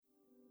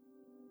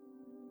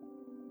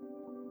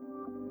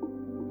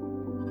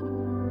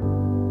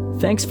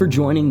Thanks for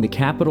joining the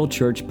Capital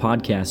Church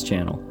podcast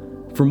channel.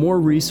 For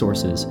more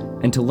resources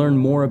and to learn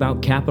more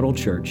about Capital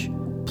Church,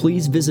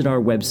 please visit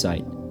our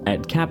website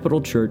at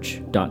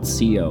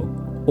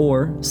capitalchurch.co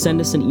or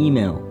send us an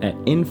email at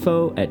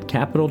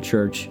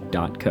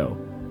info@capitalchurch.co.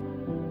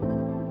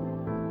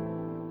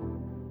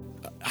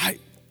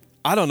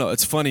 I don't know.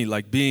 It's funny,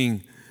 like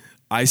being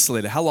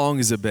isolated. How long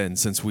has it been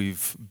since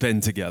we've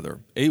been together?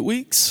 8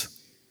 weeks?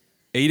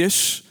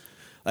 8-ish?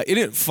 Isn't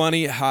it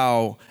funny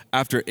how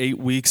after 8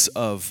 weeks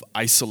of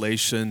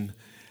isolation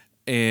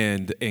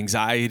and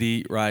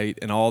anxiety, right,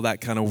 and all that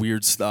kind of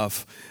weird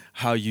stuff,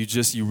 how you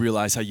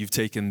realize how you've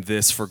taken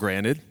this for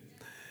granted?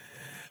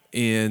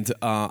 And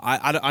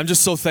I'm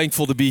just so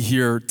thankful to be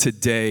here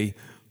today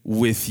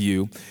with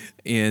you.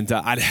 And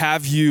I'd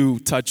have you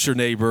touch your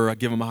neighbor, I'd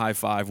give him a high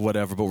five,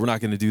 whatever, but we're not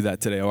going to do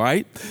that today, all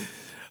right?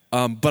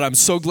 But I'm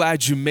so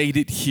glad you made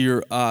it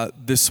here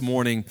this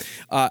morning.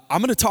 I'm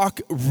going to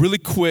talk really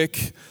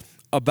quick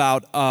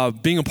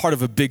about being a part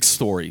of a big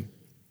story.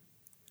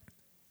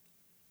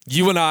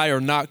 You and I are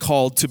not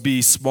called to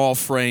be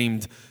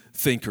small-framed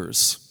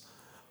thinkers.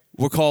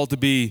 We're called to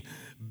be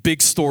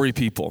big story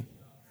people,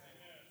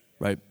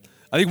 right?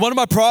 I think one of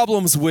my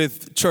problems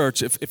with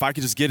church, if I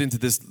could just get into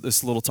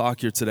this little talk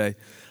here today,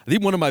 I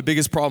think one of my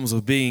biggest problems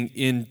with being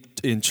in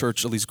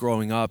church, at least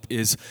growing up,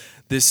 is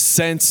this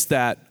sense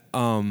that,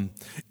 and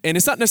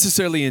it's not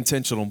necessarily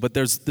intentional, but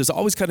there's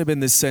always kind of been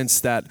this sense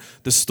that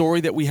the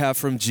story that we have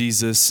from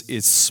Jesus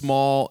is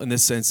small in the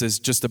sense it's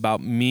just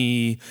about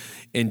me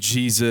and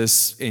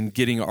Jesus and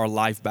getting our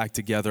life back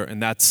together, and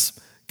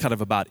that's kind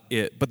of about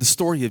it. But the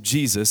story of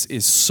Jesus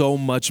is so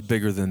much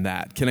bigger than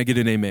that. Can I get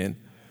an amen?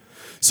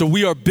 So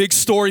we are big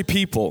story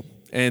people,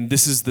 and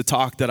this is the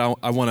talk that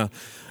I want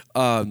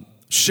to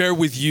share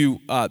with you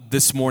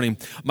this morning.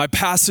 My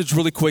passage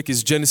really quick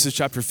is Genesis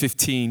chapter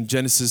 15,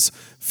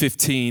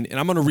 and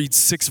I'm going to read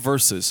 6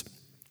 verses.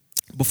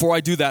 Before I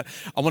do that,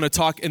 I want to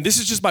talk, and this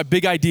is just my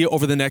big idea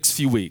over the next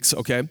few weeks,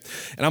 okay? And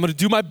I'm going to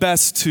do my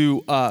best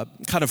to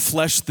kind of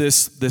flesh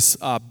this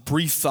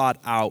brief thought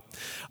out.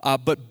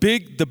 But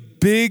the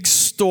big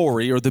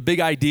story, or the big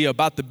idea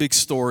about the big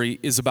story,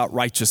 is about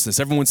righteousness.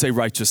 Everyone say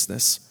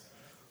righteousness.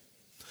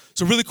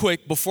 So really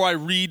quick, before I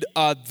read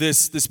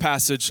this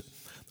passage,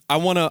 I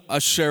want to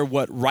share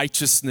what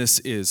righteousness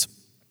is.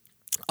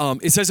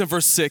 It says in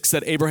verse 6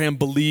 that Abraham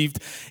believed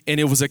and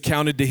it was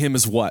accounted to him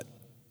as what?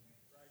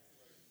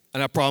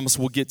 And I promise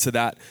we'll get to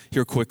that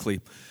here quickly.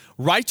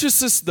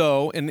 Righteousness,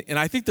 though, and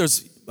I think I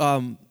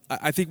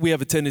think we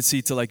have a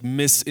tendency to like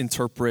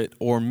misinterpret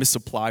or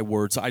misapply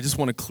words. I just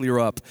want to clear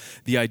up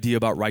the idea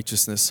about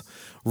righteousness.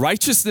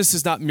 Righteousness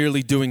is not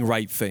merely doing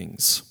right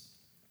things.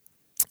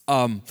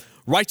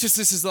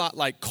 Righteousness is not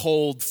like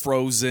cold,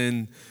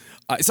 frozen.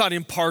 It's not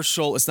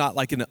impartial. It's not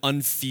like an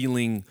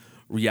unfeeling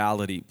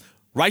reality.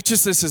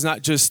 Righteousness is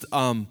not just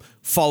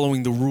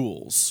following the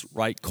rules,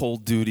 right?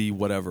 Cold duty,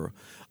 whatever.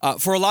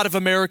 For a lot of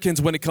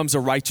Americans, when it comes to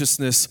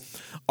righteousness,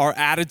 our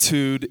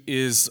attitude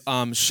is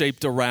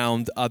shaped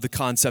around the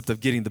concept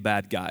of getting the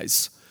bad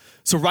guys.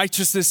 So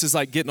righteousness is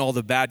like getting all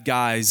the bad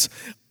guys,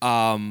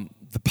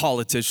 the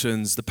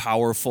politicians, the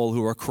powerful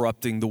who are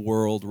corrupting the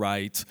world,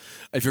 right?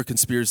 If you're a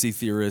conspiracy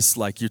theorist,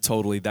 like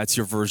that's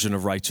your version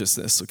of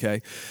righteousness,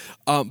 okay?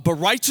 But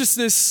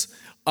righteousness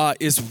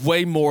is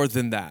way more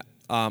than that.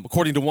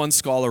 According to one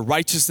scholar,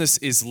 righteousness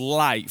is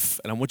life,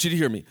 and I want you to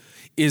hear me,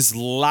 is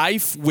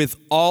life with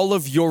all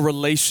of your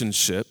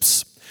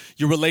relationships,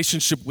 your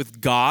relationship with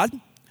God,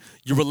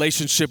 your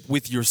relationship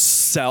with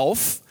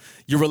yourself,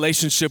 your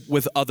relationship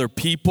with other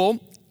people,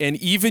 and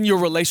even your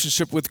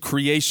relationship with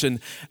creation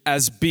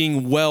as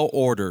being well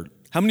ordered.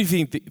 How many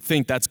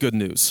think that's good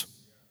news?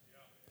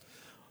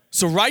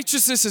 So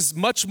righteousness is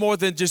much more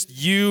than just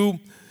you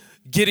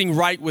getting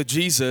right with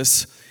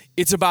Jesus.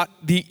 It's about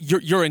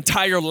your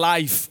entire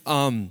life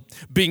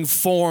being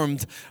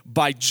formed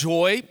by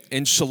joy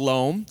and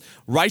shalom.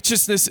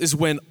 Righteousness is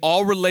when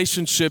all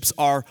relationships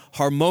are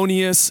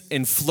harmonious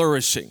and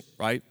flourishing,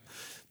 right?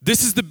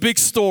 This is the big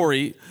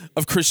story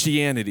of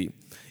Christianity.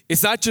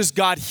 It's not just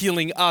God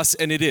healing us,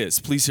 and it is.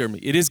 Please hear me.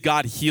 It is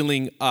God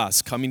healing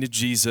us. Coming to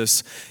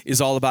Jesus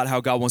is all about how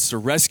God wants to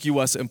rescue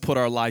us and put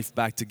our life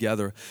back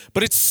together.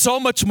 But it's so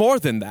much more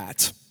than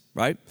that,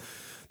 right?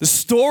 The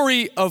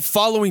story of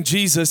following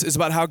Jesus is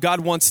about how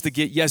God wants to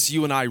get, yes,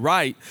 you and I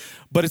right,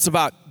 but it's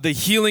about the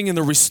healing and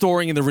the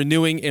restoring and the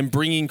renewing and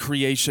bringing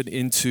creation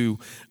into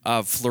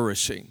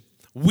flourishing.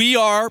 We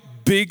are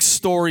big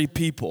story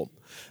people.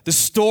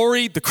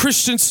 The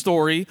Christian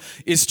story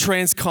is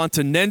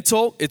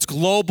transcontinental, it's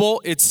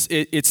global,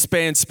 it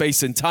spans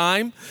space and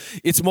time,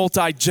 it's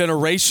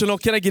multi-generational.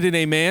 Can I get an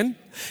amen?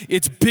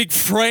 It's big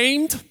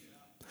framed,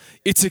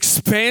 it's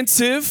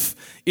expansive,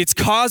 it's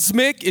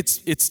cosmic,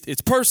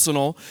 it's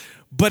personal,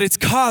 but it's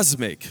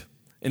cosmic,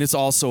 and it's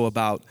also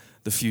about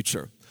the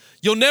future.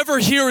 You'll never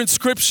hear in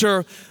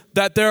Scripture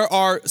that there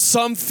are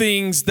some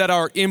things that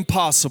are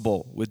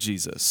impossible with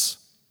Jesus,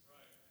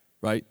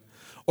 right?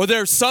 Or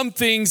there are some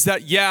things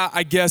that,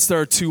 I guess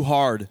they're too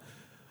hard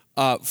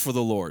for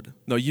the Lord.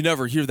 No, you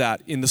never hear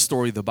that in the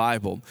story of the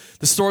Bible.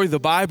 The story of the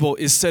Bible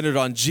is centered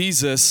on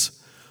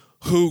Jesus,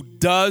 who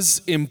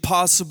does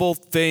impossible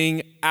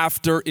thing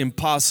after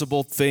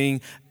impossible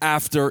thing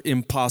after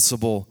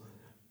impossible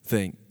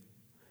thing.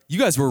 You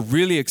guys were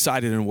really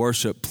excited in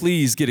worship.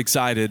 Please get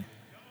excited.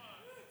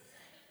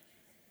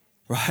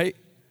 Right?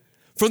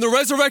 From the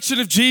resurrection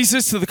of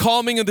Jesus to the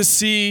calming of the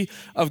Sea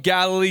of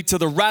Galilee to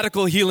the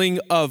radical healing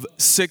of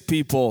sick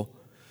people,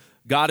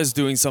 God is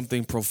doing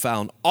something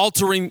profound,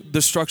 altering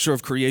the structure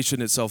of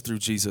creation itself through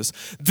Jesus.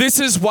 This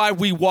is why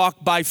we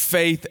walk by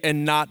faith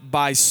and not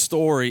by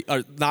story,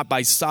 or not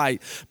by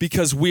sight,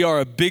 because we are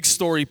a big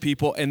story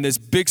people, and this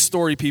big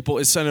story people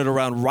is centered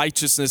around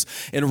righteousness,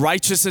 and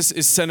righteousness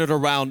is centered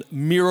around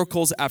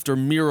miracles after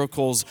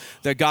miracles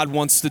that God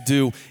wants to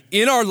do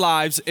in our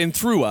lives and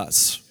through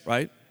us,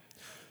 right?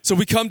 So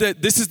we come to,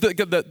 this is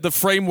the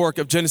framework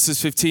of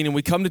Genesis 15, and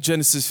we come to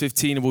Genesis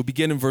 15, and we'll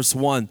begin in verse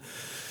 1.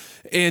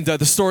 And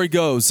the story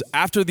goes,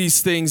 after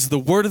these things, the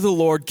word of the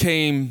Lord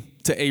came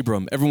to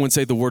Abram. Everyone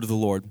say the word of the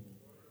Lord.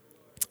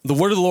 The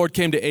word of the Lord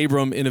came to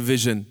Abram in a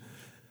vision.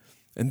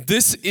 And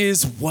this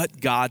is what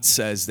God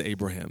says to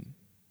Abraham.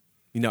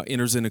 He now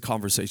enters into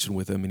conversation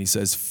with him, and he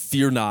says,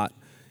 "Fear not,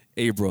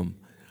 Abram.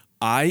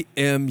 I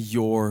am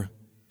your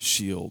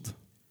shield."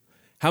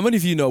 How many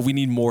of you know we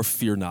need more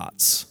fear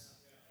nots?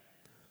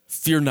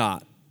 Fear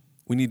not.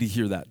 We need to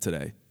hear that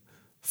today.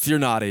 Fear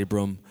not,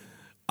 Abram.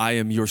 I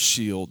am your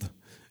shield.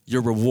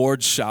 Your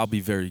reward shall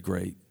be very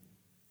great.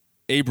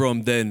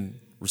 Abram then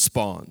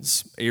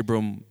responds.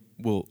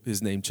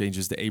 His name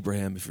changes to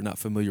Abraham if you're not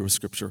familiar with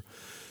Scripture.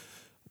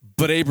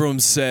 But Abram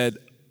said,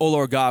 "O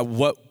Lord God,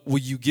 what will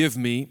you give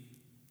me?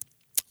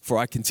 For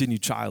I continue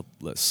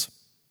childless.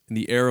 And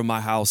the heir of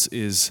my house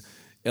is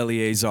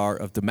Eleazar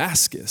of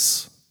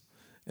Damascus."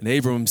 And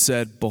Abram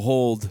said,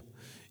 "Behold,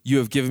 you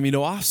have given me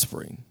no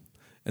offspring,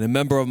 and a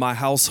member of my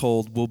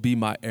household will be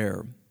my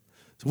heir."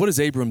 So what is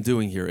Abram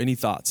doing here? Any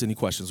thoughts, any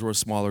questions? We're a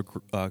smaller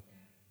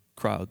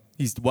crowd.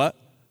 He's what?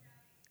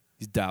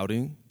 He's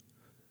doubting.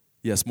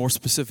 Yes, more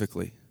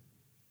specifically.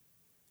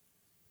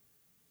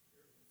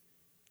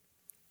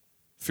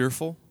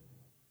 Fearful?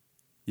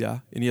 Yeah,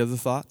 any other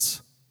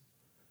thoughts?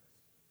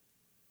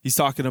 He's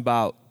talking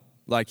about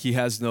like he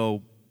has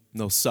no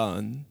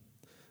son.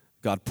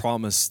 God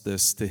promised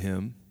this to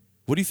him.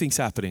 What do you think's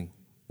happening?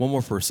 One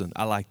more person.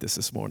 I like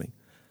this morning.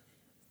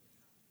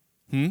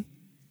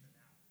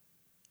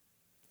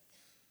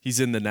 He's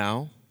in the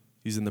now.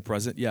 He's in the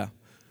present. Yeah.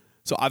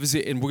 So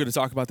obviously, and we're going to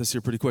talk about this here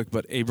pretty quick,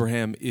 but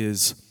Abraham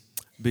is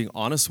being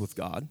honest with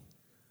God.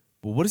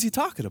 But what is he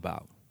talking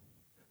about?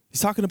 He's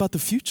talking about the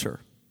future.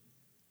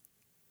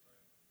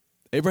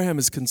 Abraham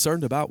is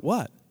concerned about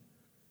what?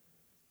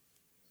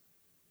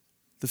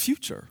 The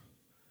future.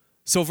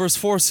 So verse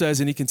 4 says,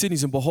 and he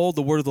continues, "And behold,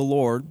 the word of the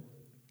Lord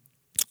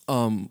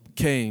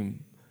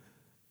came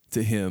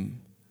to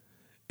him."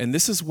 And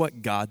this is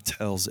what God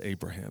tells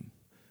Abraham.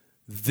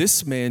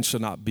 "This man shall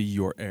not be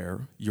your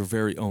heir, your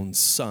very own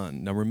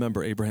son." Now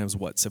remember, Abraham's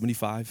what,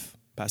 75,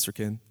 Pastor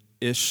Ken?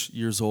 Ish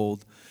years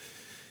old.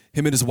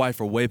 Him and his wife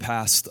are way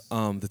past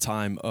the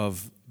time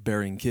of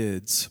bearing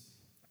kids.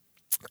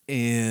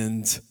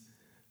 And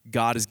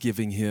God is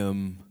giving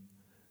him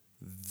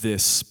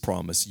this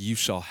promise: you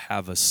shall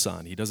have a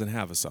son. He doesn't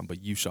have a son,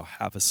 but you shall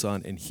have a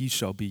son, and he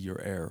shall be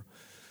your heir.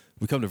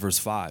 We come to verse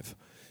 5.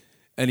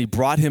 "And he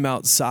brought him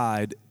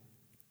outside,"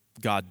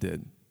 God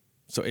did.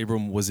 So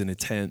Abram was in a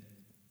tent.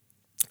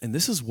 And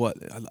this is what,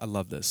 I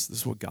love this. This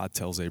is what God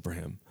tells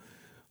Abraham.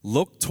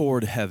 "Look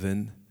toward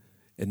heaven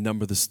and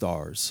number the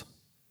stars,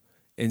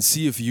 and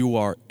see if you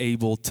are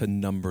able to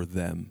number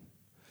them."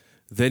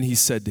 Then he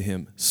said to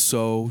him,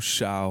 "So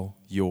shall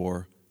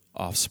your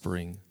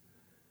offspring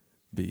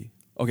be."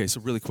 Okay,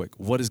 so really quick,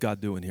 what is God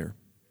doing here?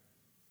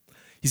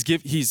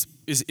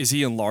 Is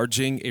he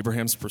enlarging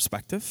Abraham's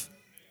perspective?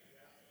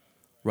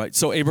 Right,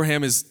 so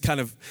Abraham is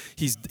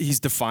he's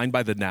defined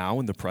by the now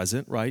and the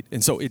present, right?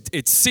 And so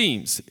it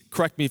seems,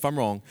 correct me if I'm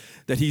wrong,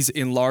 that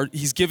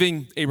he's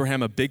giving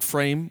Abraham a big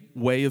frame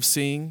way of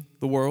seeing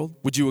the world.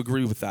 Would you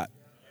agree with that?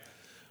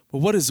 But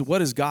what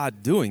is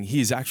God doing?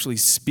 He is actually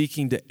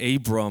speaking to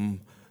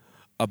Abram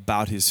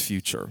about his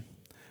future.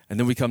 And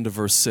then we come to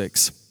verse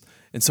 6.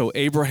 And so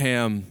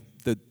Abraham,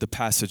 the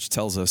passage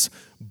tells us,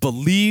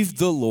 believed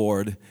the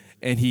Lord,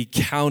 and he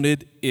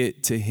counted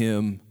it to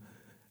him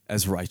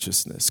as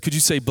righteousness. Could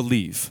you say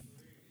believe?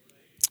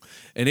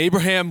 And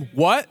Abraham,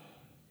 what?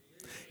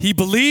 He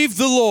believed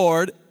the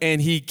Lord,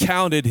 and he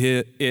counted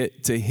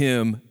it to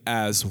him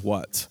as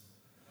what?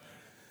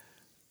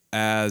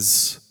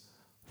 As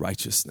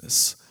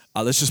righteousness.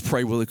 Let's just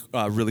pray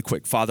really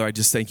quick. Father, I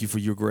just thank you for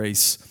your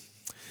grace.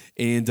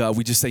 And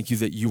we just thank you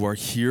that you are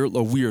here.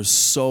 Lord, we are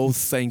so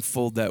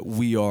thankful that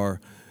we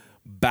are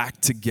back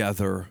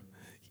together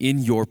in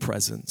your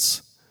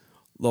presence.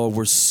 Lord,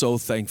 we're so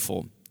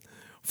thankful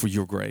for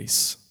your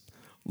grace.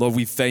 Lord,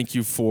 we thank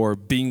you for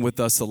being with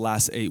us the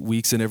last 8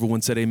 weeks, and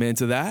everyone said amen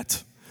to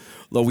that.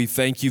 Lord, we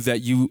thank you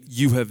that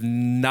you have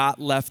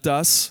not left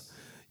us.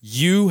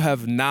 You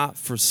have not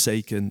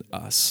forsaken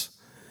us.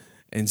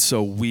 And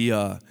so we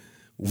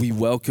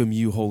welcome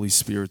you, Holy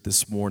Spirit,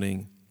 this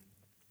morning.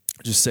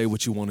 Just say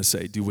what you want to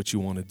say. Do what you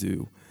want to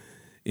do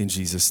in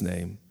Jesus'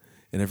 name.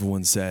 And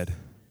everyone said,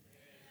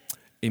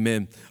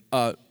 amen.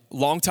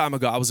 Long time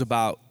ago, I was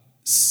about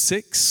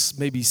 6,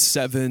 maybe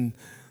 7.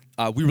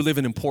 We were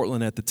living in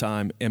Portland at the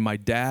time, and my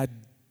dad,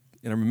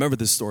 and I remember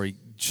this story,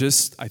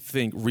 just, I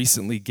think,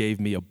 recently gave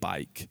me a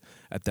bike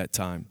at that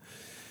time.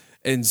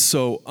 And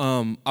so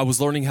I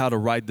was learning how to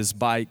ride this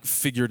bike,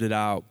 figured it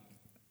out,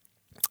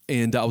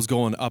 and I was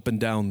going up and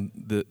down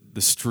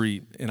the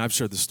street, and I've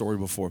shared this story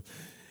before.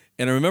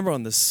 And I remember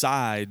on the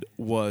side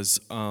was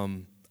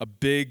a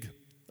big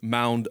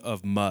mound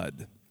of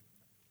mud.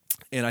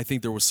 And I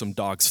think there was some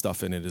dog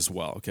stuff in it as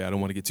well, okay? I don't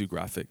want to get too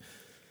graphic.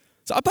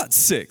 So I'm about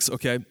 6,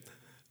 okay?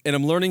 And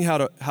I'm learning how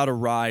to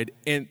ride.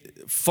 And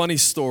funny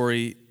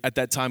story, at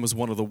that time was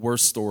one of the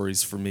worst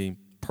stories for me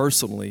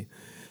personally.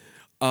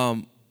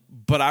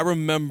 But I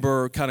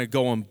remember kind of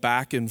going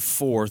back and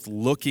forth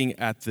looking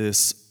at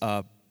this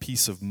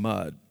piece of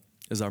mud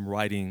as I'm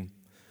riding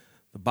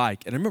the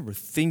bike. And I remember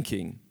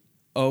thinking,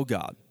 oh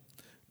God,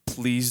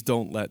 please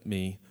don't let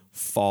me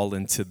fall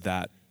into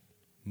that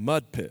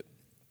mud pit.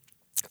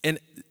 And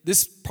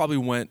this probably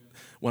went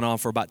on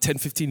for about 10,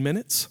 15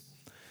 minutes.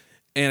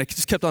 And I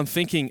just kept on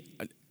thinking,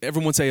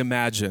 everyone say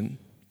imagine.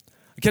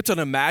 I kept on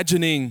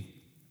imagining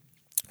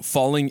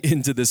falling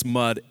into this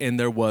mud, and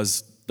there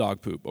was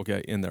dog poop,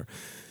 okay, in there.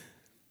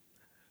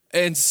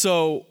 And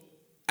so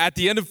at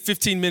the end of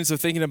 15 minutes of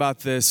thinking about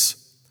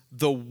this,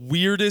 the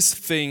weirdest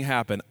thing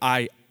happened.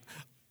 I'm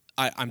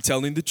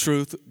telling the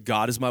truth.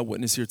 God is my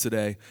witness here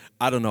today.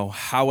 I don't know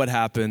how it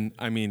happened.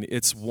 I mean,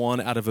 it's 1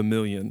 out of a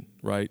million,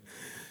 right?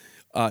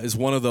 Is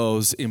one of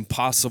those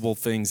impossible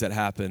things that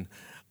happen.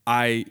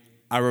 I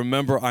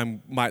remember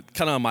I'm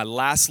kind of on my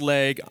last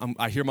leg.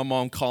 I hear my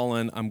mom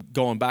calling. I'm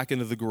going back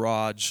into the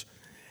garage,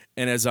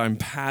 and as I'm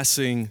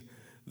passing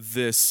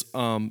this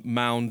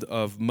mound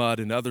of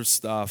mud and other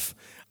stuff,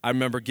 I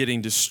remember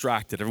getting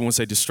distracted. Everyone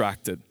say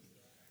distracted.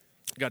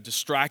 I got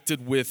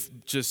distracted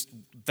with just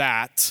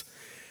that,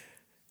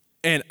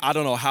 and I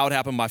don't know how it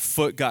happened. My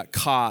foot got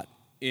caught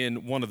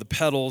in one of the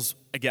pedals.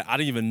 Again, I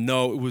didn't even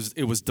know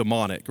it was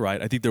demonic,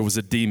 right? I think there was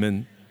a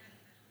demon,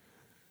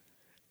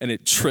 and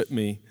it tripped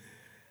me,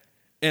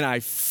 and I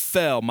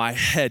fell. My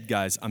head,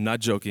 guys, I'm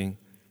not joking.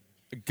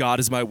 God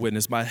is my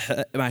witness. My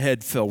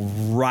head fell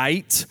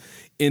right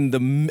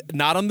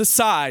not on the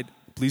side,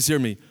 please hear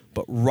me,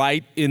 but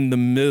right in the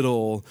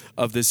middle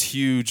of this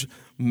huge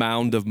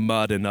mound of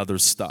mud and other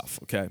stuff,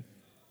 okay?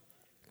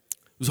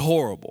 It was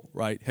horrible,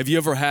 right? Have you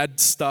ever had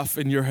stuff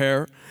in your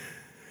hair?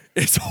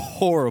 It's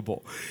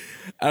horrible.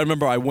 I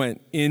remember I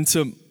went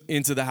into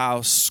the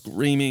house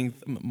screaming.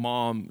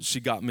 Mom, she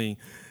got me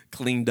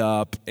cleaned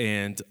up,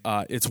 and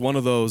it's one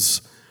of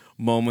those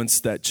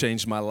moments that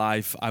changed my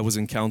life. I was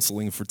in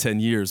counseling for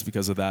 10 years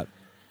because of that.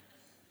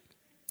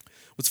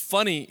 What's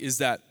funny is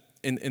that,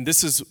 and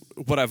this is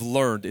what I've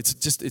learned,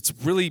 it's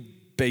really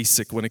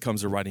basic when it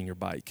comes to riding your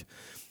bike.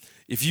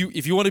 If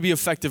you want to be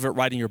effective at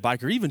riding your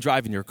bike or even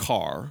driving your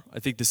car, I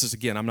think this is,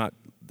 again,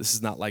 this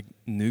is not like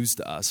news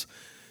to us.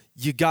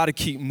 You got to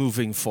keep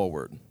moving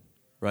forward,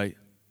 right?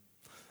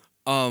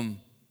 And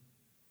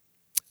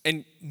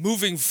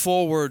moving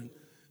forward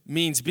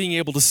means being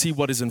able to see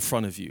what is in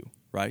front of you,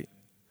 right?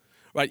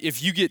 Right?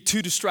 If you get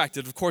too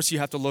distracted, of course you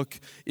have to look,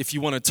 if you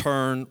want to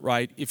turn,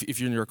 right? If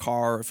you're in your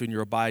car, if you're in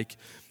your bike,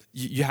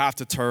 you have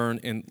to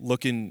turn and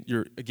look in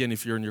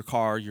if you're in your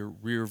car, your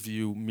rear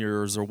view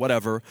mirrors or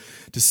whatever,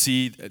 to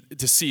see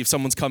if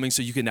someone's coming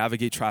so you can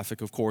navigate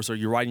traffic, of course, or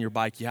you're riding your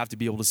bike, you have to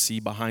be able to see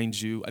behind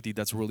you. I think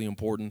that's really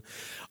important.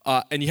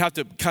 And you have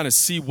to kind of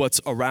see what's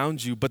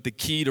around you, but the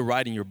key to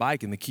riding your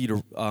bike and the key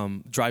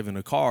to driving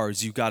a car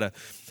is you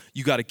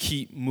gotta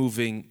keep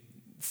moving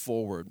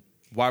forward.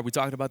 Why are we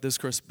talking about this,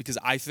 Chris? Because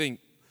I think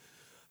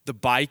the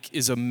bike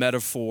is a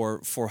metaphor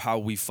for how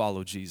we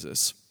follow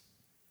Jesus.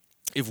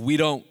 If we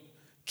don't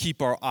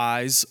keep our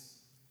eyes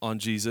on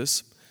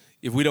Jesus,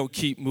 if we don't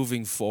keep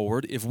moving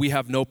forward, if we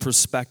have no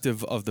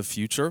perspective of the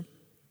future,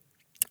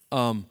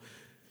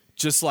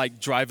 just like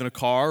driving a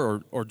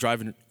car or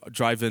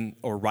driving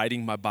or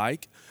riding my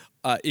bike,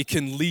 it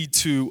can lead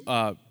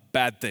to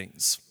bad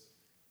things.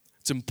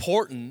 It's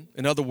important,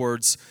 in other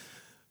words,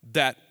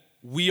 that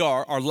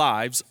our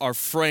lives are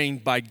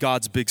framed by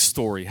God's big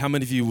story. How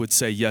many of you would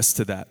say yes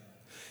to that?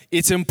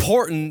 It's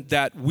important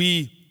that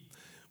we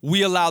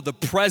allow the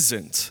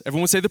present,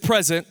 everyone say the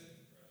present,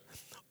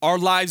 our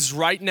lives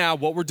right now,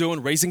 what we're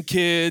doing, raising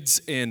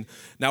kids, and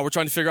now we're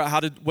trying to figure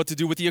out what to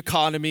do with the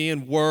economy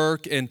and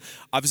work, and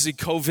obviously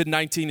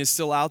COVID-19 is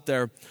still out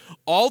there.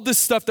 All this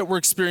stuff that we're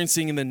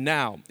experiencing in the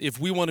now, if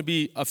we want to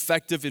be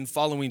effective in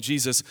following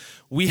Jesus,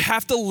 we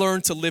have to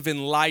learn to live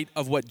in light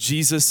of what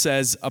Jesus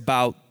says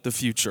about the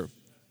future.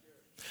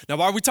 Now,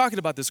 why are we talking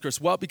about this,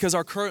 Chris? Well, because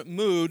our current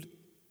mood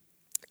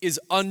is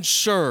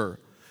unsure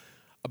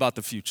about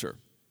the future,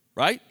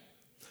 right?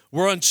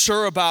 We're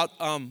unsure about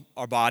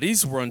our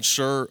bodies. We're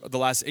unsure the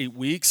last 8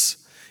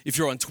 weeks. If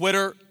you're on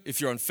Twitter,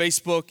 if you're on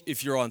Facebook,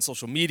 if you're on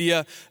social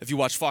media, if you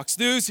watch Fox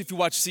News, if you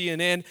watch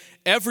CNN,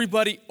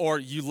 everybody, or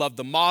you love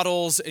the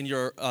models and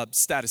you're a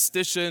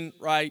statistician,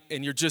 right?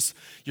 And you're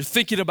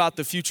thinking about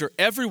the future.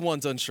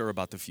 Everyone's unsure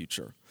about the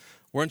future.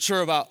 We're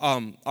unsure about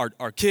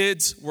our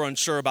kids. We're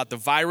unsure about the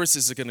virus.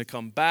 Is it going to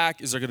come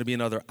back? Is there going to be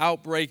another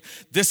outbreak?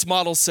 This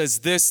model says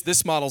this.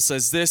 This model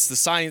says this. The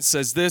science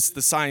says this.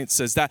 The science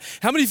says that.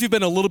 How many of you have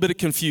been a little bit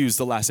confused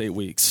the last 8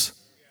 weeks?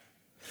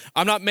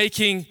 I'm not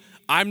making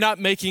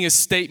a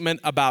statement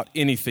about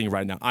anything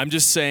right now. I'm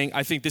just saying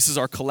I think this is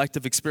our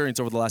collective experience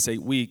over the last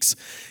 8 weeks,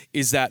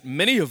 is that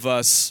many of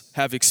us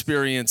have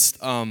experienced,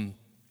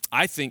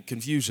 I think,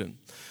 confusion.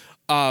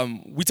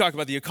 We talk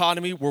about the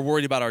economy. We're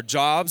worried about our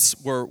jobs.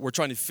 We're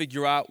trying to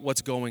figure out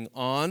what's going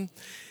on.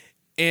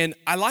 And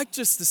I like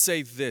just to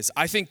say this.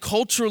 I think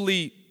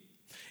culturally,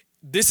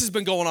 this has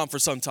been going on for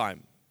some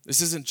time.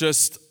 This isn't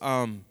just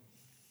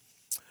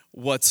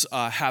what's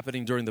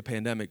happening during the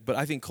pandemic, but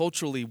I think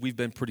culturally we've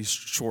been pretty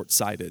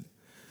short-sighted.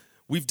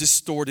 We've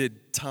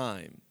distorted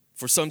time.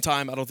 For some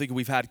time, I don't think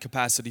we've had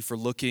capacity for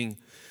looking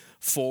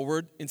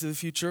forward into the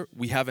future.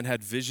 We haven't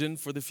had vision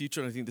for the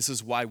future, and I think this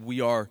is why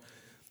we are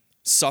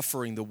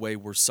suffering the way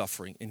we're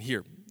suffering. And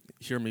hear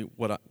me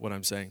what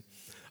I'm saying.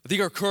 I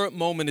think our current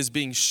moment is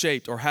being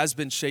shaped, or has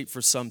been shaped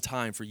for some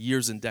time, for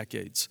years and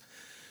decades,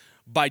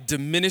 by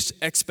diminished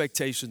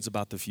expectations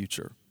about the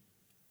future.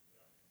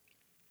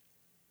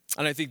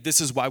 And I think this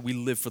is why we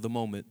live for the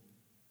moment,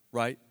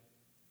 right?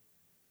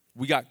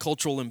 We got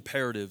cultural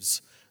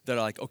imperatives that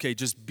are like, okay,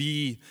 just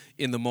be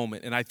in the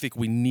moment. And I think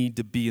we need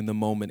to be in the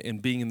moment,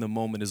 and being in the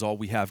moment is all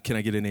we have. Can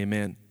I get an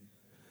amen?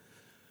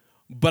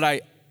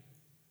 But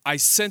I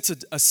sense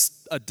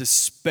a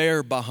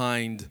despair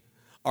behind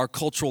our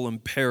cultural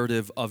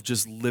imperative of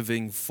just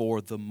living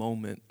for the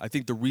moment. I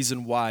think the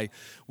reason why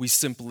we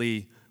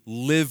simply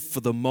live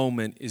for the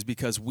moment is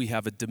because we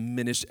have a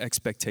diminished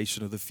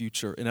expectation of the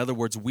future. In other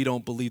words, we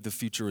don't believe the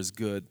future is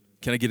good.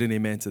 Can I get an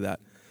amen to that?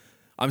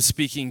 I'm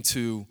speaking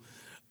to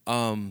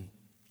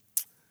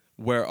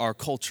where our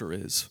culture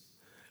is.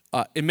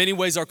 In many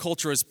ways, our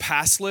culture is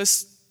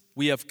pastless.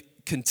 We have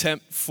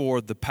contempt for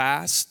the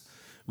past.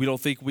 We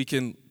don't think we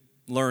can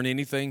learn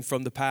anything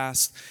from the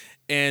past.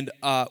 And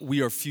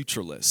we are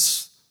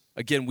futureless.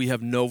 Again, we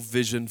have no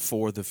vision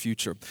for the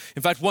future.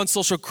 In fact, one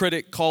social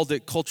critic called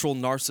it cultural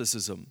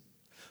narcissism.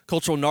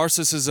 Cultural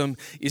narcissism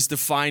is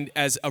defined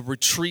as a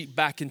retreat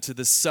back into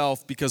the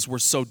self because we're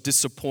so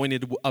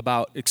disappointed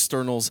about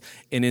externals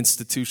and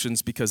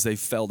institutions because they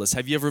failed us.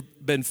 Have you ever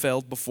been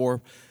failed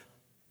before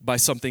by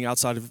something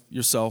outside of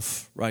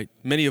yourself, right?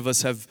 Many of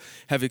us have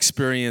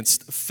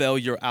experienced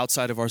failure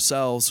outside of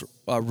ourselves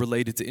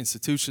related to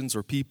institutions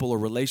or people or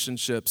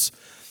relationships.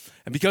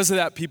 And because of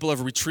that, people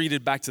have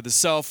retreated back to the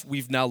self.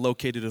 We've now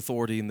located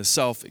authority in the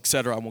self,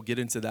 etc. I won't get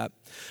into that.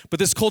 But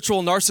this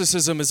cultural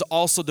narcissism is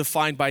also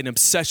defined by an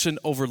obsession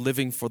over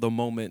living for the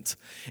moment.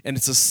 And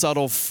it's a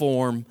subtle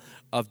form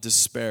of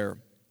despair.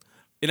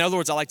 In other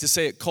words, I like to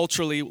say it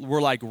culturally,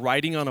 we're like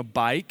riding on a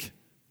bike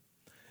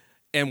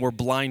and we're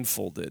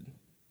blindfolded.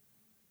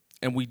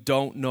 And we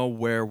don't know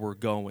where we're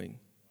going.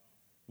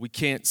 We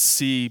can't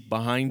see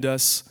behind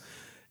us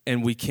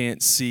and we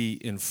can't see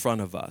in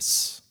front of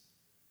us.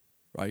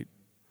 Right?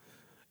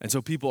 And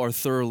so people are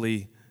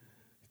thoroughly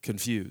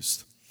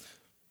confused.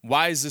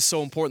 Why is this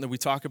so important that we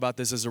talk about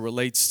this as it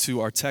relates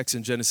to our text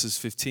in Genesis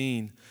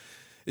 15?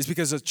 Is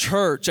because a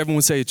church,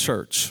 everyone say a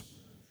church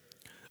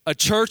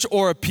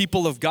or a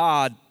people of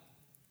God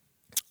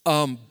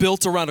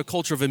built around a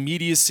culture of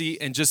immediacy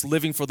and just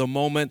living for the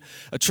moment,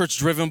 a church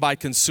driven by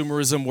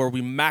consumerism where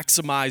we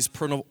maximize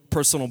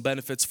personal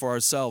benefits for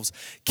ourselves,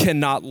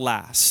 cannot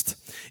last.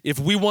 If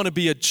we want to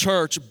be a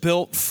church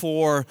built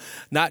for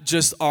not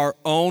just our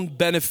own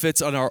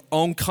benefits and our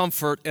own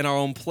comfort and our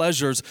own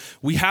pleasures,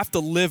 we have to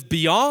live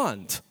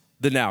beyond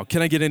the now.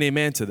 Can I get an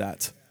amen to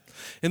that?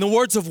 In the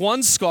words of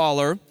one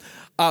scholar,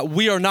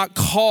 we are not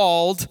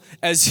called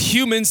as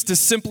humans to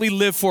simply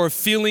live for a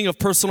feeling of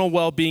personal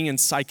well-being and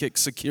psychic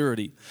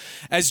security.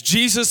 As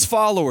Jesus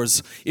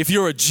followers, if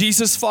you're a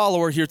Jesus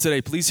follower here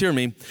today, please hear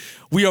me.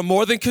 We are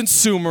more than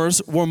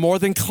consumers. We're more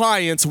than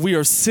clients. We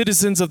are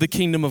citizens of the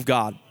kingdom of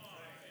God.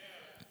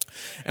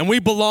 And we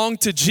belong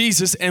to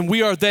Jesus, and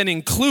we are then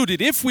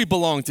included, if we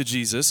belong to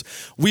Jesus,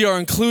 we are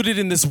included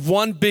in this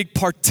one big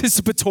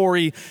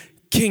participatory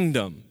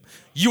kingdom.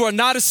 You are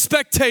not a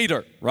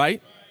spectator,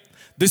 right?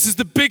 This is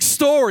the big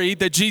story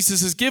that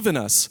Jesus has given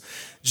us.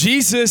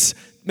 Jesus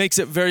makes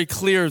it very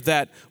clear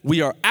that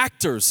we are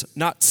actors,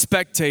 not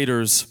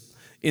spectators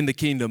in the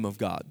kingdom of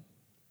God.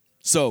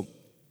 So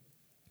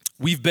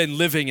we've been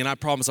living, and I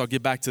promise I'll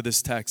get back to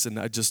this text, and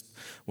I just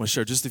want to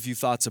share just a few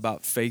thoughts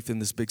about faith in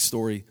this big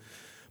story.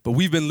 But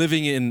we've been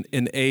living in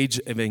an age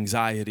of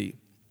anxiety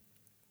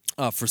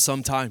for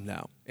some time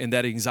now. And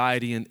that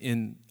anxiety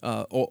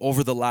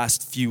over the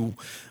last few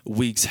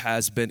weeks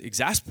has been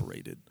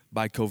exasperated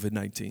by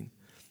COVID-19.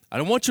 I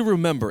don't want you to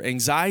remember,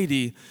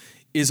 anxiety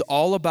is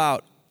all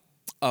about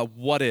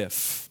what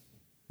if,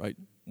 right?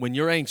 When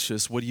you're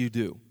anxious, what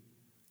do?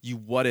 You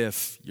what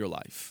if your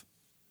life,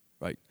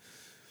 right?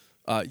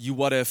 you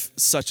what if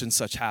such and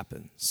such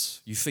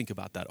happens. You think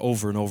about that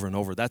over and over and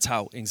over. That's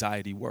how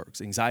anxiety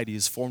works. Anxiety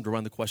is formed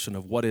around the question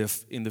of what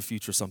if in the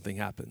future something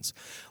happens.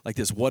 Like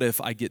this, what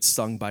if I get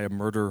stung by a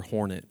murder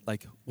hornet?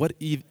 Like, what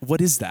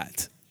is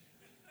that?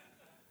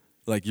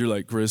 Like, you're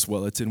like, Krist,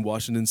 well, it's in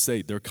Washington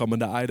State. They're coming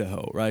to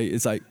Idaho, right?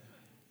 It's like,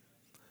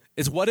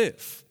 it's what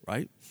if,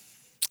 right?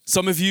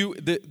 Some of you,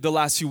 the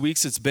last few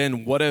weeks, it's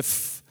been, what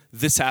if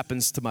this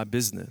happens to my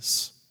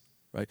business,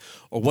 right?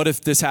 Or what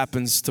if this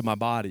happens to my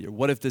body? Or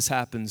what if this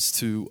happens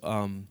to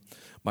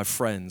my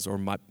friends or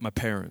my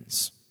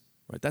parents,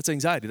 right? That's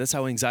anxiety. That's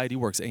how anxiety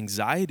works.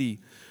 Anxiety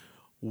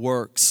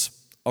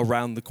works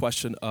around the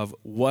question of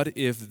what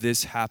if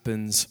this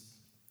happens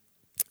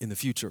in the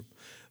future?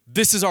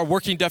 This is our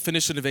working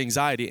definition of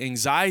anxiety.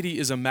 Anxiety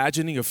is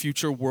imagining a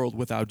future world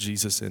without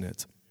Jesus in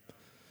it.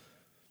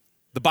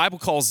 The Bible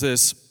calls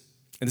this,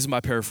 and this is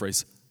my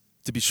paraphrase,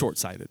 to be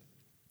short-sighted.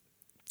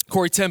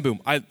 Corrie ten Boom,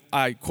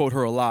 I quote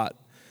her a lot.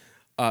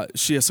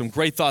 She has some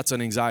great thoughts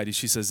on anxiety.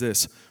 She says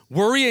this: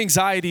 worry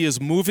anxiety is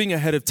moving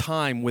ahead of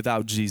time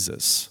without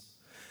Jesus.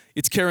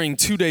 It's carrying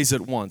 2 days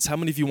at once. How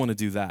many of you want to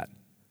do that?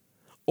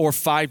 Or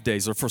 5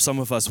 days, or for some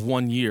of us,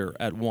 1 year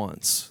at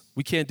once.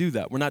 We can't do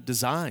that. We're not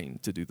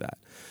designed to do that.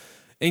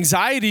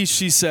 Anxiety,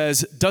 she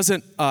says,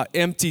 doesn't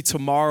empty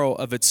tomorrow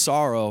of its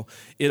sorrow.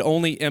 It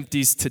only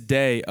empties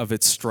today of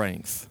its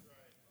strength.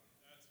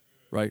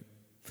 Right?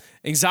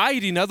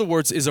 Anxiety, in other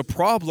words, is a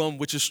problem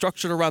which is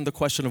structured around the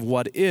question of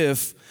what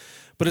if,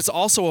 but it's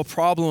also a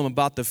problem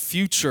about the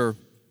future,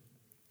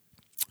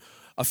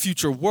 a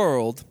future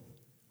world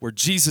where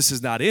Jesus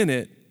is not in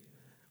it,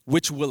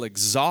 which will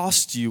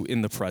exhaust you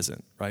in the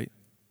present, right?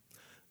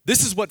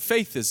 This is what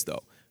faith is,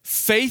 though.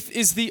 Faith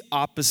is the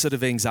opposite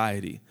of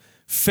anxiety.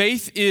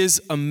 Faith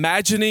is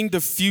imagining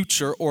the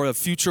future or a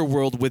future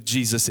world with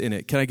Jesus in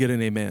it. Can I get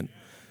an amen?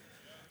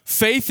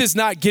 Faith is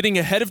not getting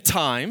ahead of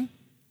time,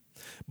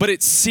 but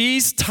it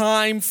sees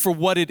time for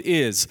what it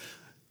is.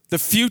 The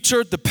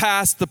future, the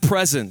past, the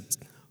present.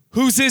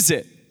 Whose is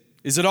it?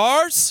 Is it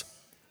ours?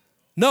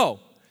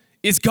 No,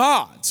 it's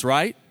God's,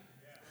 right?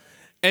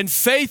 And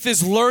faith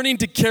is learning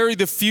to carry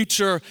the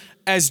future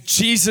as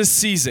Jesus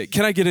sees it.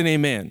 Can I get an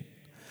amen?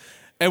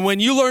 And when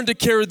you learn to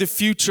carry the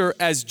future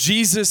as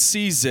Jesus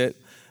sees it,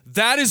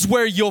 that is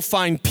where you'll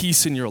find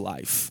peace in your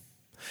life.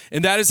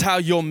 And that is how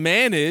you'll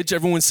manage,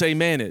 everyone say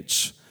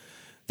manage.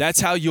 That's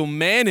how you'll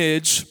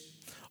manage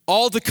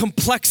all the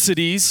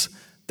complexities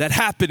that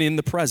happen in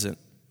the present.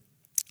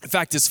 In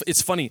fact,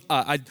 it's funny.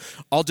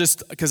 I'll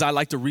just, because I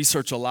like to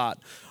research a lot,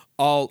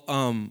 I'll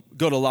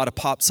go to a lot of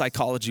pop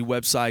psychology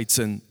websites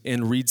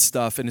and read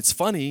stuff. And it's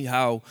funny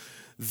how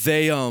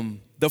they'll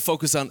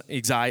focus on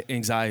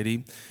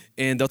anxiety.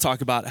 And they'll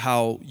talk about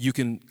how you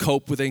can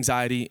cope with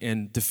anxiety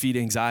and defeat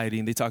anxiety.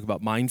 And they talk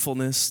about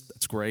mindfulness.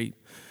 That's great.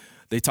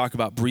 They talk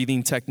about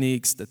breathing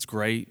techniques. That's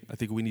great. I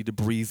think we need to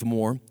breathe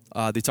more.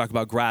 They talk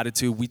about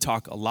gratitude. We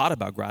talk a lot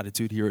about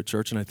gratitude here at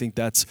church, and I think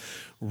that's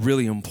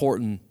really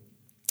important.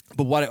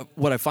 But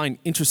what I find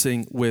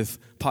interesting with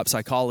pop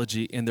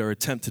psychology and their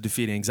attempt to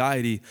defeat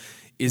anxiety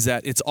is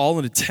that it's all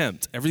an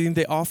attempt. Everything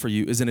they offer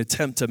you is an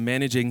attempt to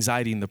manage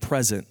anxiety in the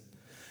present.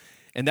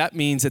 And that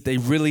means that they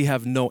really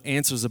have no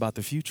answers about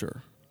the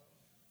future.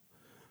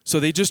 So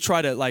they just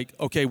try to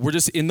okay, we're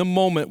just in the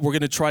moment, we're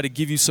going to try to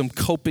give you some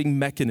coping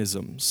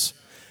mechanisms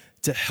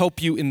to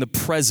help you in the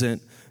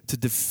present to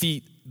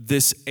defeat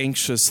this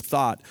anxious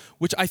thought,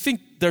 which I think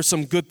there's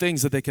some good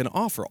things that they can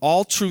offer.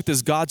 All truth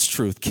is God's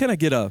truth. Can I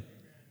get a,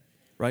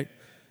 right?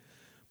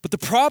 But the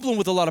problem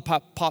with a lot of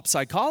pop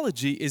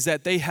psychology is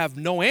that they have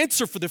no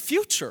answer for the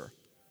future.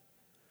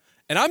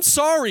 And I'm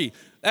sorry,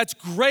 that's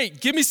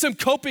great. Give me some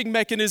coping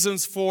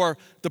mechanisms for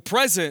the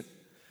present.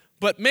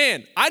 But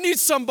man, I need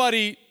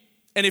somebody,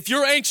 and if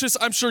you're anxious,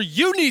 I'm sure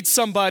you need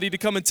somebody to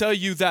come and tell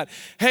you that,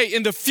 hey,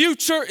 in the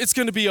future, it's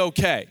going to be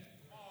okay.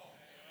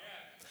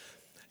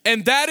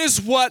 And that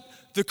is what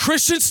the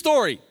Christian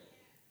story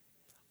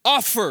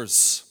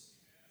offers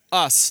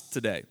us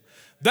today.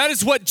 That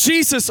is what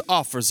Jesus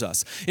offers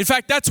us. In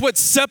fact, that's what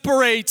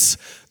separates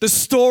the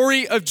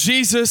story of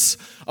Jesus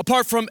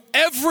apart from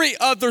every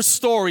other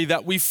story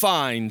that we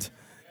find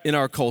in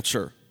our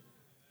culture.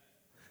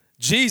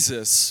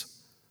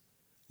 Jesus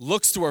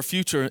looks to our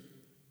future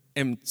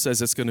and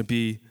says it's going to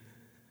be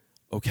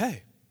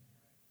okay.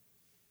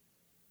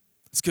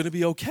 It's going to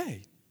be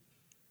okay.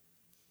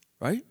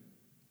 Right?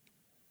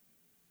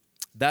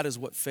 That is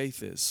what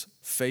faith is.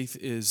 Faith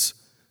is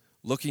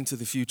looking to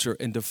the future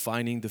and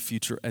defining the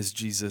future as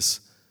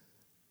Jesus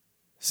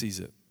sees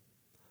it.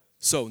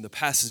 So in the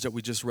passage that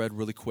we just read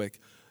really quick,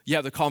 you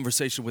have the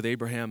conversation with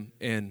Abraham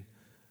and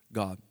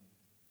God.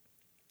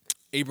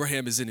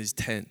 Abraham is in his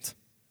tent.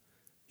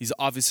 He's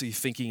obviously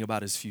thinking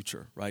about his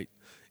future, right?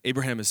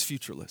 Abraham is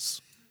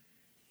futureless.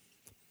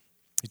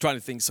 He's trying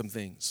to think some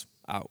things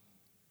out.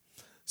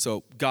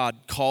 So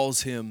God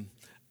calls him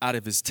out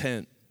of his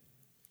tent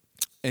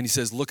and he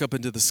says, look up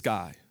into the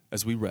sky,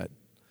 as we read.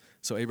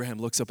 So Abraham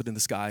looks up into the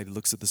sky, he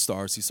looks at the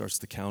stars, he starts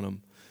to count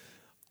them.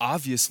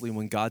 Obviously,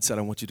 when God said,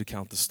 I want you to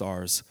count the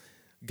stars,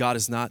 God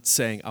is not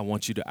saying, I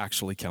want you to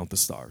actually count the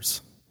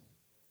stars.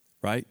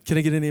 Right? Can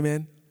I get an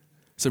amen?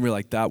 Some of you are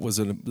like, that was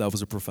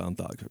a profound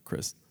thought,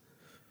 Chris.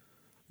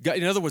 God,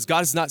 in other words,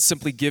 God is not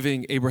simply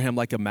giving Abraham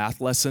like a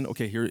math lesson.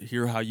 Okay,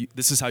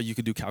 this is how you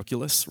could do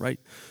calculus, right?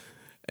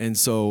 And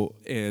so,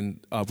 we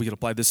can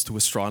apply this to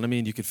astronomy,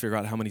 and you can figure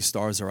out how many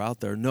stars are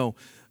out there. No,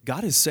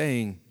 God is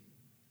saying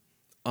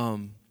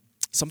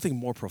something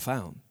more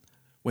profound.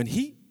 When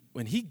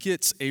he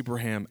gets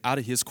Abraham out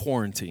of his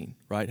quarantine,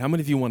 right? How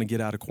many of you want to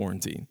get out of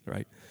quarantine,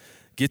 right?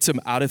 Gets him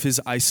out of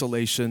his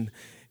isolation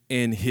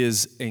and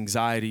his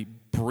anxiety,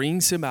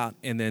 brings him out,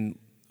 and then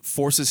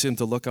forces him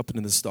to look up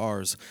into the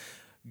stars.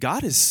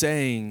 God is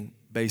saying,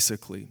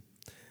 basically,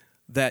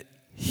 that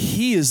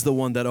he is the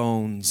one that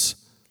owns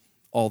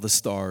all the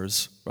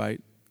stars,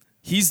 right?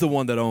 He's the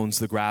one that owns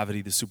the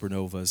gravity, the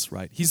supernovas,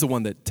 right? He's the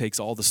one that takes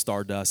all the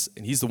stardust,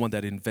 and he's the one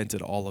that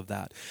invented all of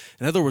that.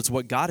 In other words,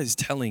 what God is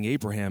telling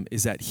Abraham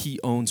is that he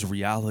owns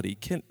reality.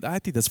 I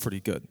think that's pretty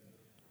good.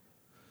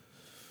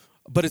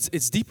 But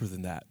it's deeper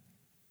than that.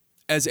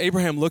 As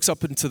Abraham looks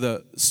up into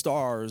the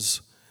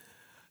stars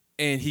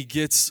and he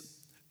gets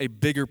a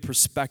bigger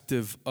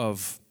perspective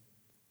of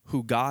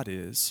who God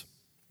is,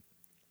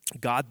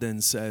 God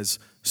then says,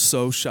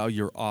 so shall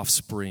your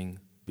offspring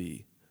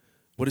be.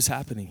 What is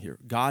happening here?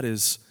 God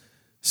is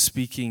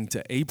speaking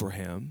to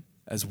Abraham,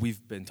 as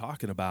we've been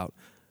talking about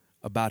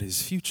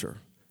his future.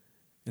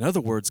 In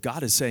other words,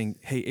 God is saying,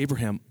 hey,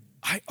 Abraham,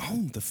 I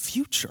own the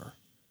future.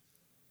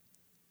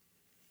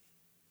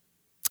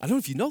 I don't know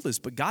if you know this,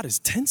 but God is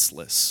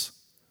tenseless.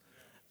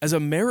 As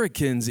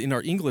Americans in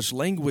our English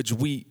language,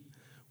 we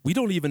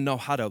don't even know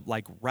how to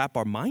wrap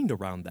our mind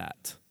around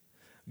that.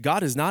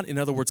 God is not, in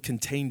other words,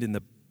 contained in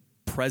the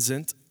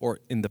present or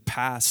in the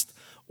past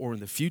or in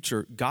the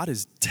future. God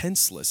is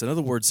tenseless. In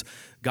other words,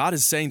 God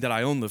is saying that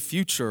I own the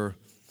future,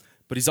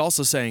 but he's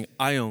also saying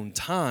I own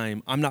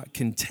time. I'm not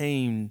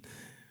contained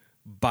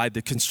by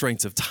the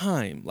constraints of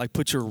time.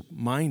 Put your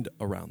mind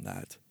around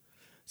that.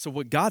 So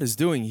what God is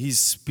doing, he's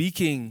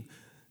speaking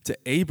to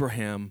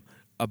Abraham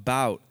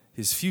about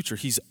his future.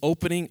 He's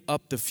opening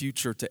up the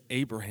future to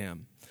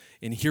Abraham.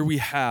 And here we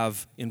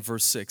have in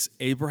verse 6,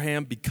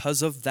 Abraham,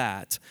 because of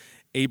that,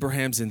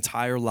 Abraham's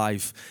entire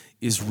life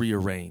is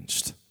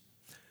rearranged.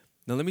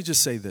 Now let me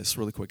just say this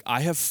really quick.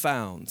 I'm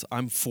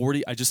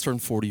 40, I just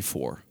turned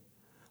 44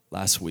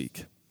 last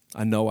week.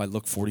 I know I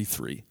look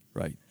 43,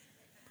 right?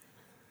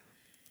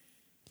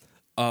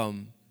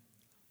 I'm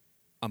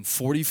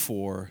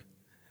 44,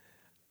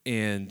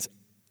 and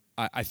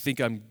I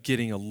think I'm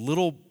getting a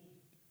little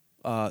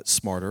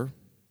smarter,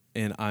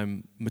 and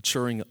I'm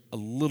maturing a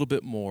little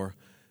bit more.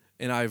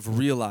 And I've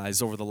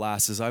realized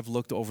as I've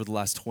looked over the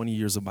last 20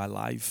 years of my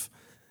life,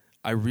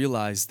 I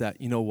realized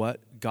that, you know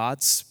what?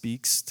 God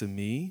speaks to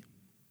me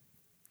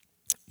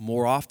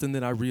more often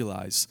than I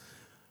realize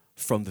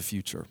from the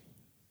future.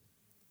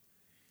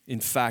 In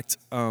fact,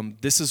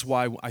 this is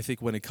why I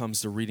think when it comes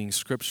to reading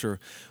Scripture,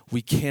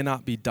 we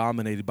cannot be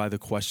dominated by the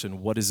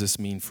question, what does this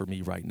mean for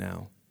me right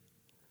now?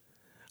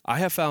 I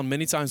have found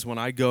many times when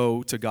I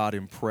go to God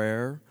in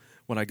prayer,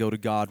 when I go to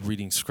God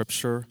reading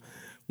Scripture,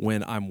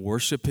 when I'm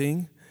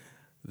worshiping,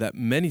 that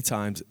many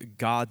times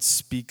God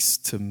speaks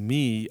to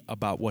me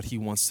about what he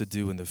wants to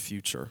do in the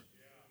future.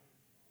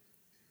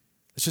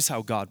 It's just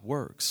how God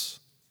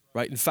works,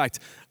 right? In fact,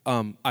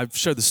 I've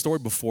shared the story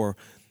before,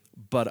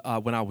 but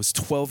when I was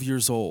 12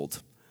 years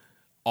old,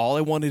 all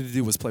I wanted to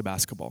do was play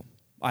basketball.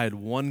 I had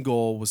one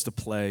goal was to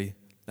play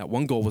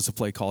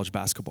college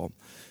basketball.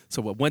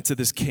 So I went to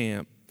this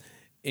camp,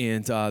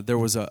 and there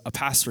was a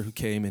pastor who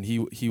came, and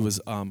he was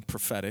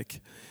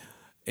prophetic.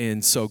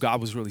 And so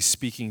God was really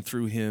speaking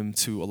through him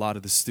to a lot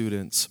of the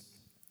students.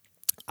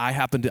 I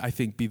happened to, I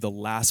think, be the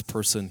last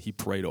person he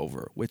prayed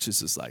over, which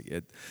is just I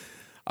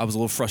was a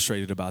little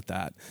frustrated about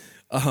that.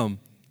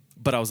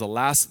 But I was the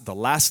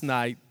last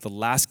night, the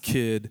last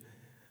kid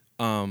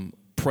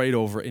prayed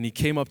over, and he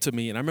came up to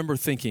me, and I remember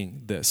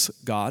thinking this,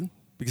 God,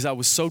 because I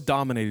was so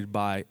dominated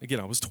by, again,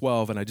 I was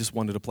 12, and I just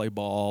wanted to play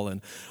ball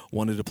and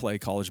wanted to play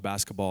college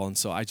basketball, and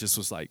so I just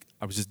was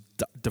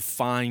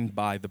defined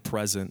by the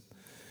present.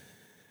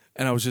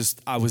 And I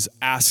was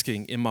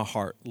asking in my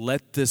heart,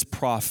 let this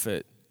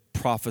prophet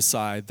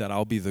prophesy that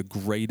I'll be the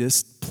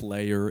greatest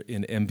player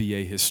in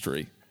NBA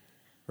history,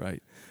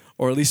 right?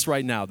 Or at least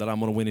right now, that I'm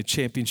going to win a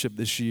championship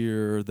this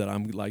year, that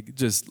I'm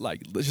just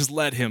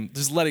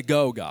let it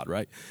go, God,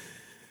 right?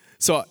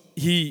 So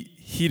he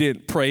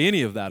didn't pray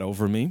any of that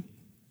over me.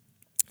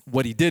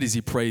 What he did is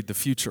he prayed the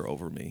future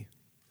over me.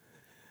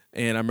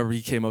 And I remember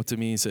he came up to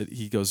me and said,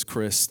 he goes,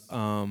 Krist,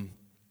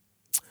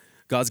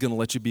 God's going to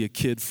let you be a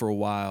kid for a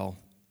while.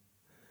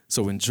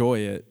 So enjoy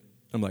it.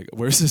 I'm like,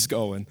 where's this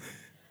going?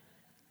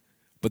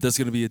 But there's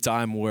going to be a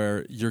time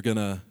where you're going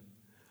to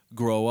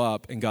grow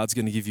up and God's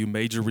going to give you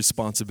major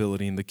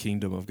responsibility in the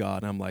kingdom of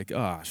God. And I'm like,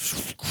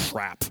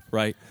 crap,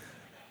 right?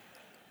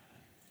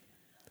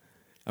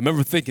 I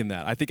remember thinking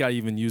that. I think I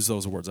even used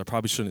those words. I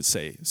probably shouldn't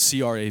say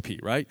C-R-A-P,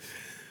 right?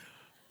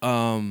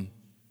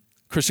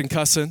 Christian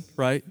cussing,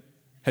 right?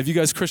 Have you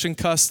guys Christian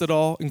cussed at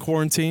all in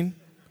quarantine?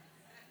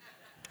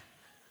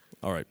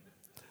 All right.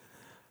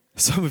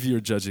 Some of you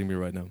are judging me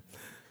right now.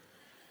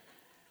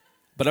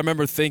 But I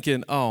remember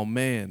thinking, oh,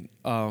 man.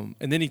 And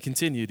then he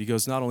continued. He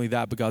goes, not only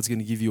that, but God's going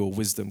to give you a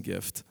wisdom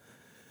gift.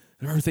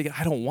 And I remember thinking,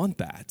 I don't want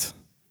that.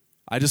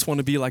 I just want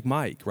to be like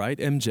Mike, right?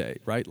 MJ,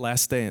 right?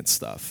 Last Dance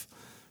stuff.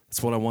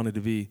 That's what I wanted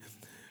to be.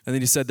 And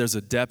then he said there's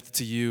a depth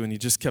to you, and he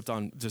just kept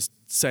on just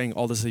saying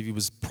all this. He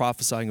was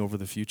prophesying over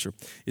the future.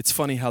 It's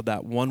funny how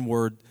that one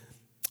word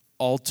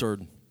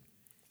altered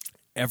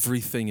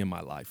everything in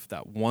my life.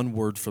 That one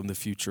word from the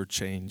future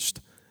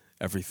changed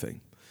everything.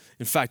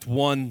 In fact,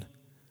 one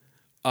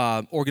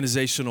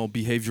organizational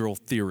behavioral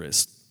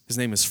theorist, his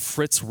name is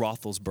Fritz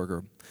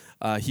Roethlisberger.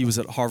 He was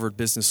at Harvard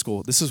Business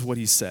School. This is what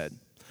he said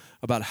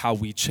about how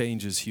we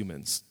change as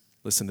humans.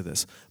 Listen to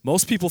this.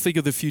 Most people think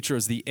of the future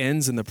as the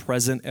ends and the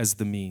present as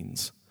the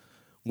means,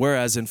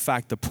 whereas in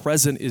fact the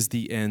present is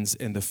the ends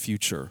and the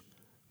future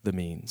the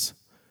means.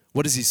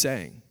 What is he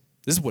saying?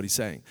 This is what he's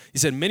saying. He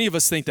said, many of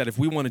us think that if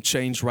we want to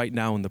change right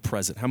now in the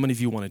present, how many of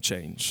you want to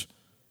change?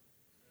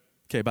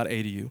 Okay, about 8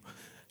 of you.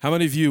 How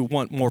many of you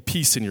want more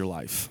peace in your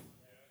life?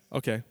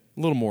 Okay, a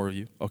little more of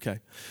you. Okay.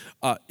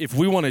 If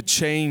we want to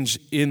change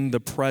in the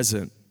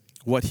present,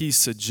 what he's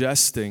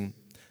suggesting,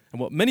 and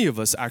what many of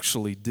us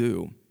actually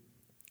do,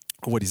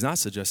 or what he's not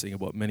suggesting, and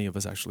what many of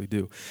us actually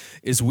do,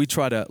 is we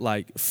try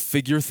to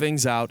figure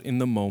things out in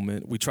the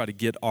moment. We try to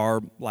get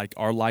our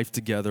life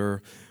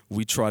together.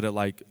 We try to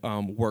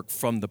work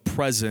from the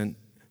present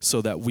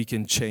so that we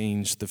can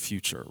change the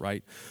future,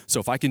 right? So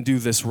if I can do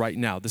this right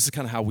now, this is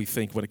kind of how we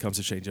think when it comes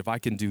to change. If I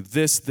can do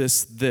this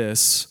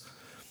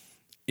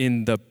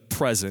in the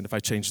present, if I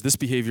change this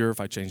behavior,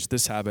 if I change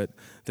this habit,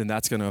 then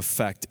that's going to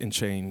affect and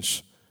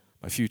change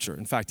my future.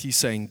 In fact, he's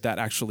saying that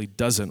actually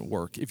doesn't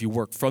work. If you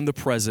work from the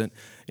present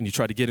and you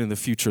try to get in the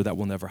future, that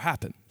will never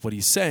happen. What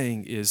he's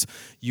saying is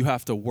you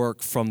have to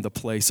work from the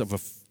place of a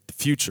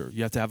future.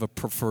 You have to have a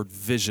preferred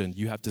vision.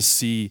 You have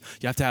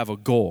to have a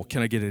goal.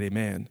 Can I get an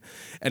amen?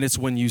 And it's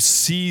when you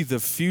see the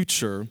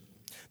future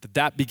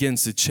that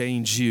begins to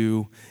change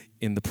you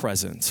in the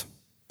present.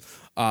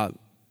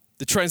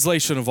 The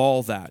translation of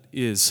all that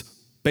is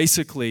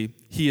basically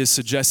he is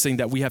suggesting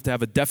that we have to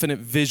have a definite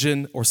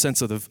vision or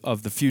sense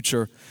of the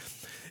future.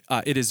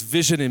 It is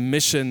vision and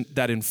mission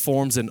that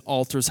informs and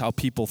alters how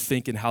people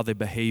think and how they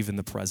behave in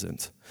the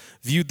present.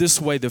 Viewed this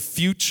way, the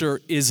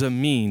future is a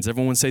means.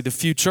 Everyone say the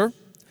future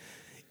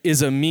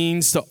is a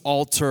means to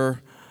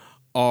alter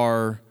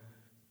our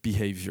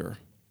behavior.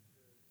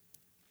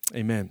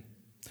 Amen.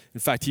 In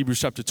fact, Hebrews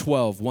chapter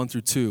 12, 1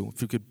 through 2,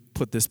 if you could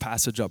put this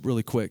passage up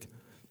really quick.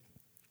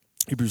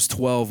 Hebrews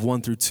 12,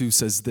 1 through 2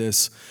 says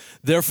this,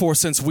 therefore,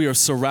 since we are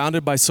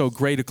surrounded by so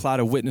great a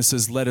cloud of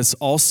witnesses, let us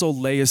also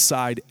lay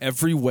aside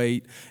every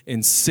weight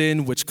and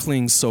sin which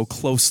clings so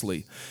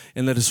closely,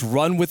 and let us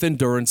run with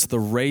endurance the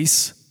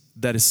race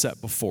that is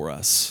set before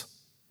us.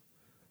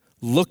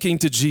 Looking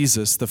to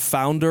Jesus, the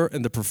founder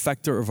and the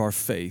perfecter of our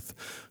faith,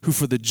 who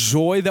for the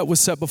joy that was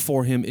set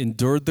before him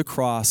endured the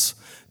cross,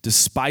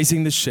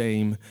 despising the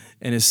shame,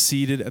 and is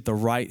seated at the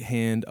right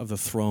hand of the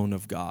throne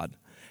of God.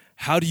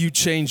 How do you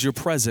change your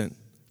present?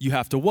 You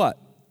have to what?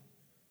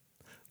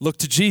 Look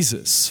to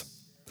Jesus.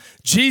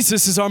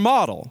 Jesus is our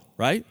model,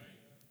 right?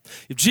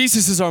 If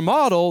Jesus is our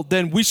model,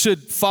 then we should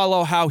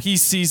follow how he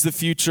sees the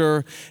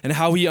future and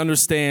how he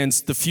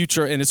understands the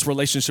future and its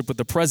relationship with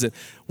the present.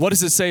 What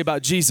does it say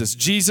about Jesus?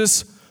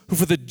 Jesus, who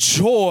for the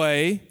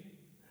joy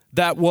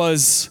that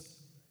was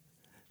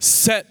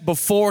set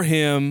before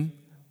him,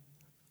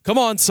 come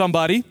on,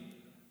 somebody,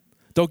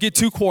 don't get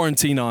too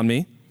quarantined on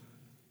me,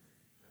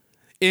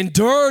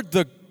 endured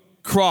the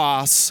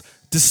cross,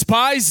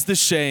 despised the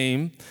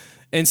shame,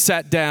 and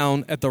sat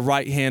down at the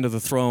right hand of the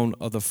throne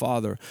of the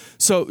Father.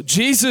 So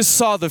Jesus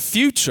saw the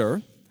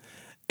future,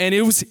 and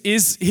it was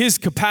his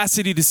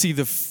capacity to see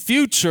the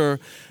future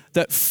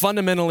that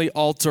fundamentally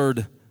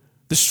altered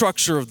the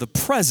structure of the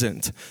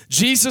present.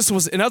 Jesus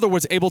was, in other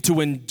words, able to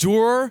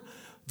endure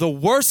the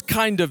worst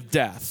kind of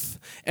death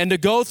and to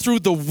go through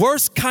the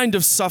worst kind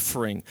of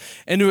suffering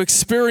and to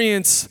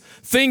experience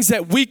things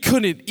that we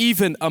couldn't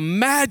even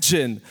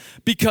imagine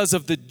because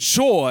of the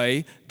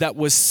joy that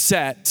was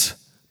set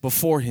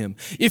before him.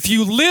 If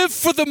you live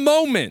for the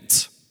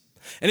moment,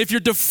 and if you're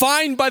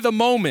defined by the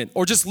moment,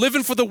 or just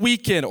living for the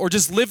weekend, or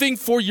just living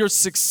for your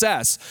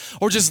success,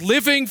 or just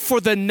living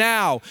for the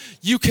now,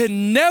 you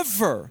can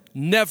never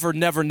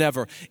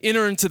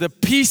enter into the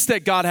peace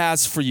that God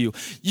has for you.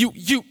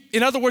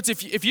 In other words,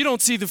 if you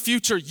don't see the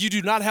future, you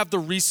do not have the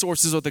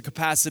resources or the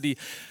capacity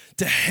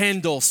to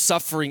handle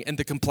suffering and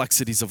the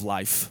complexities of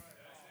life.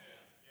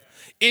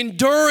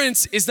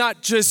 Endurance is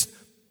not just,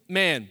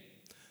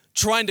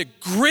 trying to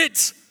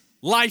grit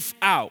life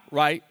out,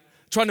 right?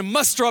 Trying to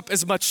muster up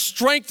as much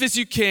strength as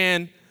you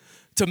can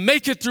to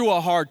make it through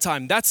a hard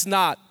time. That's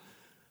not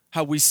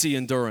how we see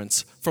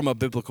endurance from a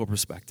biblical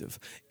perspective.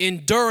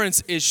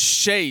 Endurance is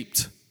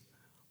shaped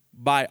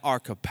by our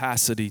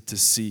capacity to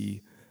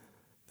see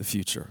the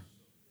future.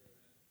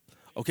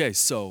 Okay,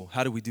 so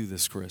how do we do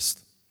this,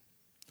 Krist?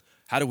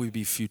 How do we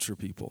be future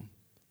people?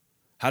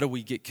 How do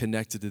we get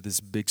connected to this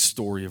big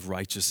story of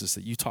righteousness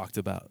that you talked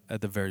about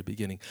at the very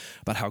beginning,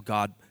 about how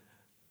God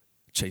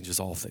changes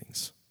all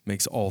things,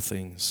 makes all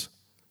things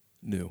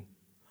new?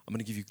 I'm going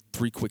to give you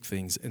 3 quick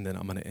things, and then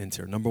I'm going to end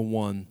here. Number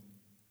 1,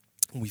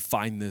 we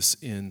find this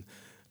in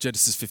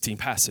Genesis 15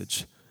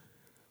 passage.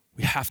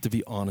 We have to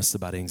be honest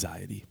about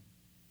anxiety.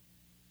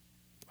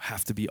 We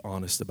have to be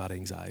honest about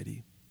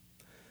anxiety.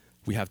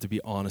 We have to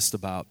be honest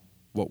about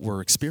what we're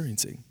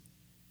experiencing.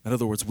 In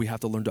other words, we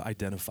have to learn to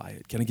identify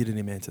it. Can I get an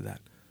amen to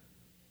that?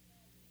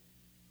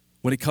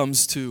 When it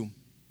comes to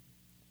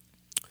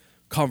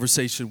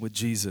conversation with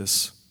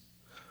Jesus,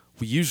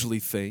 we usually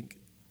think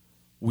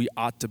we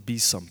ought to be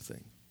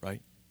something,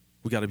 right?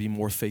 We got to be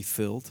more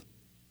faith-filled.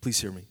 Please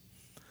hear me.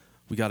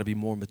 We got to be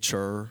more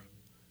mature.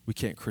 We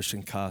can't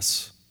Christian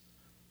cuss.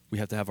 We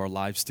have to have our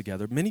lives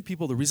together. Many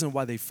people, the reason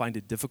why they find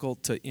it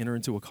difficult to enter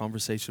into a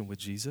conversation with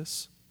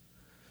Jesus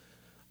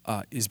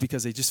is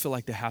because they just feel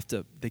like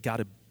they got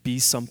to be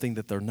something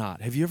that they're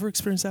not. Have you ever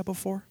experienced that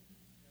before?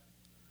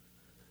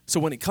 So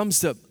when it comes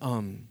to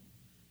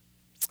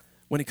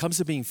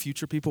being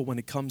future people, when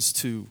it comes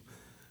to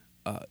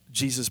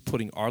Jesus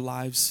putting our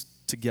lives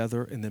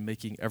together and then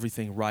making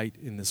everything right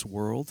in this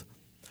world,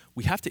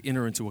 we have to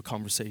enter into a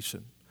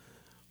conversation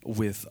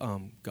with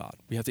God.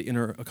 We have to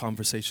enter a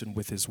conversation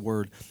with His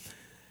Word.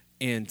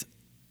 And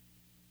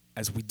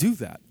as we do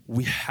that,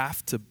 we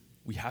have to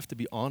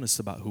be honest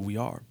about who we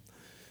are.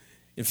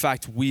 In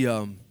fact,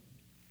 I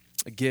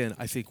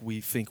think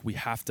we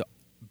have to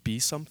be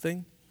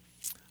something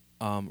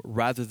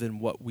rather than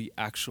what we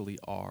actually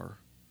are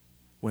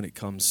when it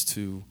comes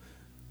to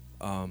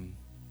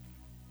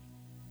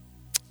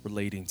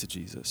relating to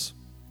Jesus.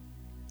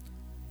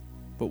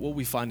 But what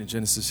we find in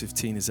Genesis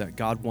 15 is that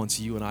God wants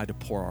you and I to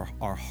pour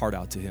our heart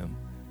out to Him.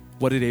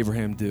 What did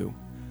Abraham do?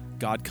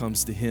 God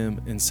comes to him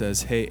and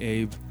says, hey,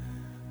 Abe,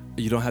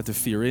 you don't have to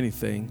fear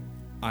anything.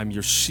 I'm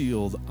your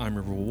shield. I'm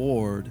your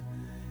reward.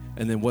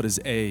 And then what is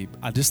Abe?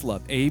 I just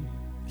love Abe.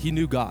 He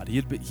knew God.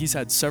 He's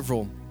had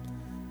several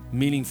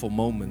meaningful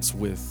moments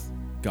with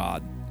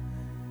God.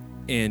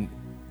 And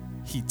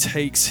he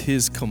takes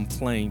his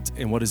complaint,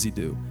 and what does he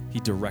do? He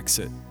directs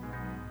it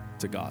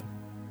to God.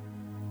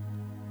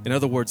 In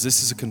other words,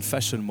 this is a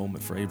confession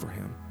moment for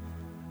Abraham.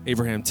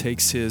 Abraham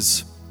takes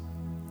his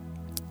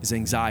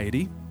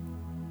anxiety,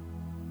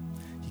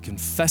 he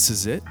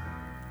confesses it,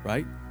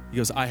 right? He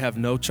goes, I have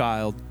no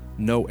child,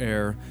 no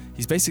heir.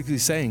 He's basically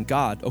saying,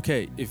 God,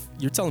 okay, if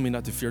you're telling me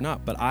not to fear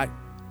not, but I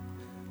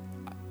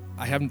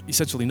have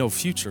essentially no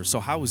future, so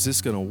how is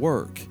this going to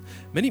work?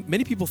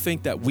 Many people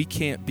think that we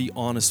can't be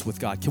honest with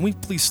God. Can we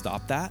please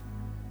stop that?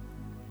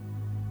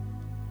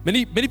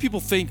 Many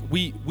people think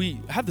we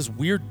have this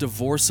weird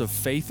divorce of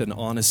faith and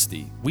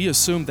honesty. We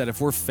assume that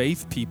if we're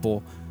faith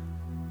people,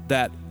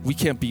 that we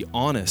can't be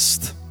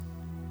honest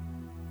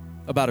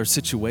about our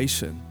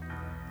situation.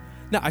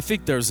 Now, I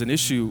think there's an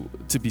issue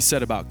to be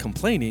said about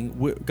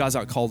complaining. God's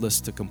not called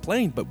us to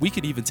complain, but we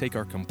could even take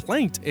our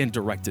complaint and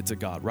direct it to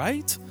God,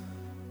 right?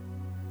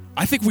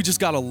 I think we just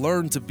got to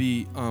learn to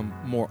be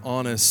more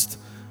honest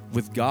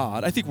with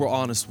God. I think we're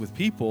honest with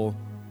people,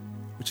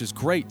 which is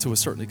great to a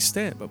certain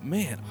extent. But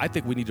man, I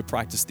think we need to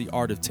practice the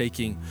art of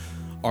taking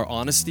our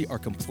honesty, our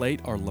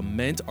complaint, our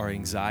lament, our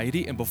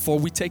anxiety, and before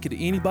we take it to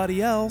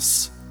anybody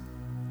else,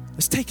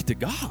 let's take it to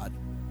God.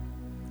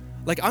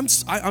 Like I'm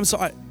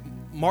sorry,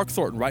 Mark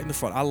Thornton right in the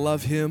front. I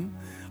love him.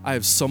 I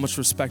have so much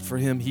respect for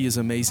him. He is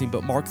amazing.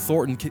 But Mark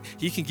Thornton,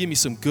 he can give me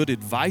some good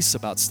advice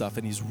about stuff,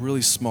 and he's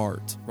really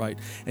smart, right?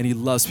 And he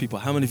loves people.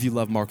 How many of you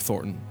love Mark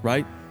Thornton,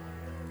 right?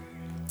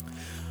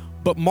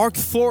 But Mark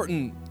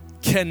Thornton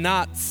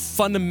cannot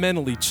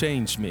fundamentally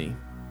change me.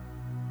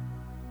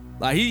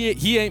 Like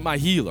he ain't my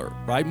healer,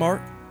 right,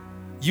 Mark?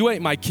 You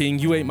ain't my king.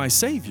 You ain't my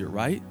savior,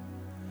 right?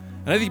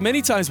 And I think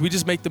many times we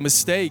just make the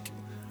mistake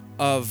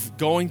of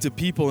going to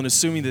people and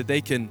assuming that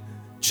they can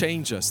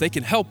change us. They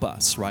can help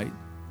us, right?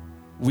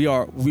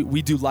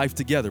 We do life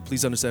together.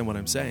 Please understand what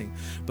I'm saying.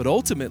 But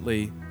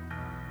ultimately,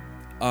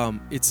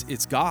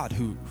 it's God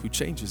who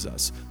changes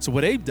us. So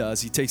what Abe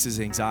does, he takes his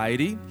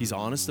anxiety, he's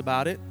honest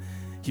about it,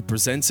 he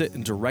presents it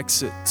and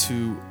directs it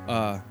to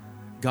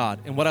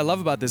God. And what I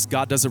love about this,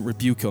 God doesn't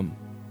rebuke him,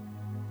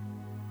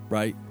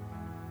 right?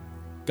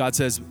 God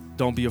says,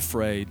 don't be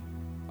afraid.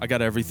 I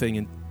got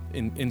everything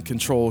in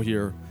control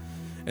here.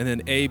 And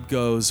then Abe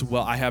goes,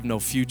 well, I have no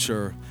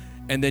future.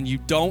 And then you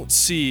don't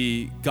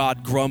see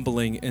God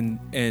grumbling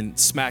and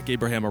smack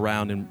Abraham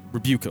around and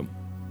rebuke him,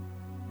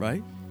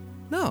 right?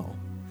 No.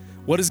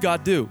 What does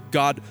God do?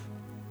 God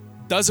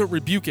doesn't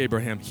rebuke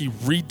Abraham. He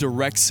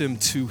redirects him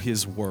to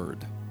his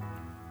word.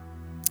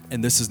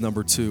 And this is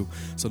number 2.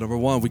 So number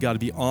 1, we got to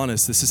be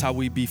honest. This is how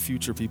we be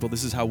future people.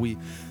 This is how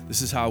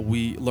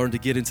we learn to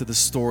get into the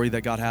story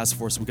that God has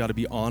for us. We got to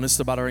be honest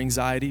about our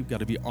anxiety. We got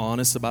to be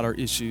honest about our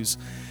issues.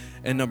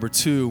 And number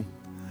 2,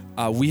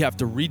 we have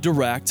to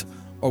redirect,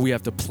 or we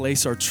have to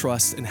place our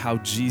trust in how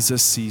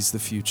Jesus sees the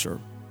future.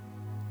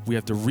 We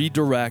have to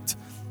redirect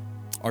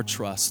our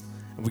trust,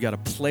 and we got to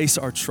place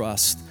our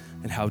trust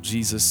in how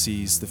Jesus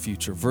sees the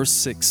future. Verse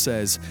 6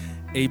 says,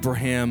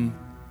 Abraham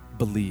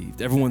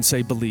believed. Everyone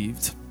say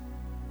believed.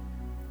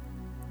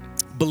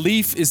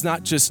 Belief is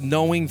not just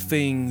knowing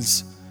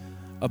things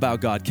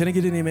about God. Can I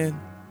get an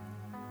amen?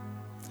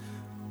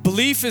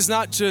 Belief is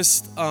not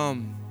just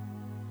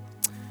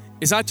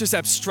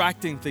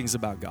abstracting things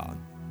about God,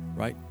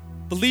 right?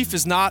 Belief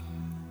is not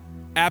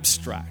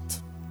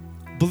abstract.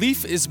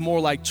 Belief is more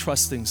like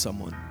trusting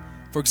someone.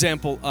 For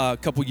example, a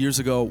couple years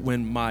ago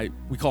when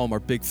we call them our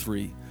big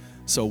three,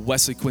 so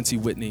Wesley, Quincy,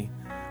 Whitney,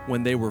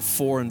 when they were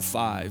 4 and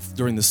 5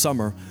 during the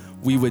summer,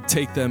 we would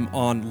take them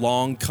on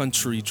long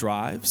country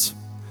drives.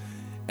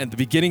 At the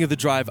beginning of the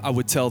drive, I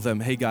would tell them,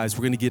 hey guys,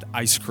 we're gonna get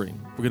ice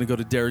cream. We're gonna go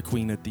to Dairy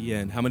Queen at the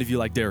end. How many of you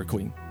like Dairy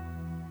Queen?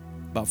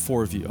 About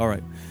 4 of you, all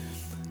right.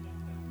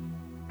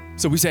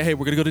 So we say, hey,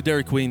 we're gonna go to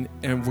Dairy Queen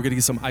and we're gonna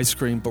get some ice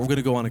cream, but we're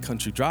gonna go on a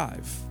country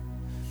drive.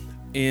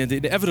 And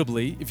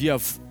inevitably, if you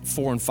have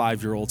 4 and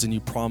 5-year-olds and you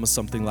promise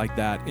something like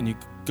that and you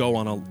go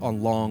on a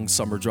long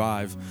summer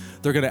drive,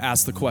 they're gonna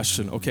ask the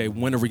question, okay,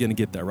 when are we gonna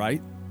get there,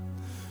 right?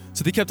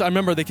 So I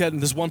remember they kept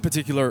in this one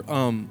particular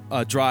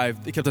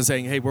drive, they kept on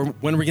saying, hey,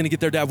 when are we gonna get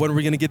there, Dad? When are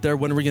we gonna get there?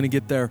 When are we gonna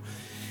get there?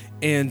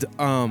 And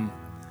I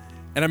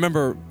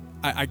remember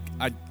I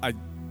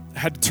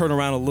had to turn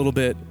around a little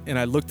bit and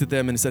I looked at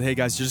them and said, hey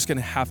guys, you're just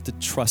gonna have to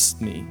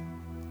trust me.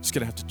 You're just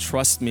gonna have to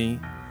trust me.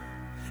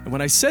 And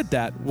when I said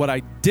that, what I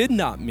did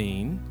not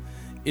mean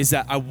is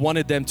that I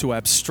wanted them to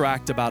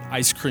abstract about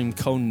ice cream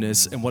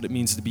coneness and what it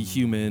means to be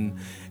human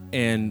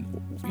and,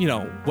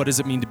 what does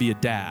it mean to be a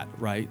dad,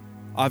 right?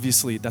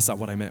 Obviously, that's not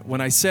what I meant.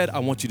 When I said, I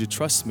want you to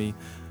trust me,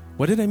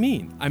 what did I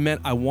mean? I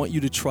meant I want you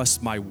to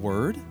trust my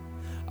word.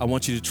 I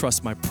want you to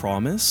trust my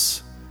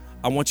promise.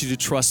 I want you to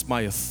trust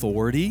my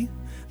authority.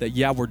 That,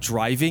 yeah, we're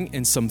driving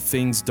and some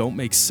things don't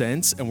make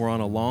sense and we're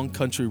on a long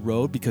country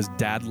road because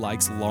Dad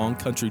likes long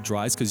country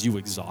drives because you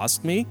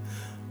exhaust me,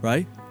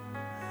 right?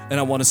 And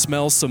I want to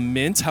smell some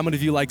mint. How many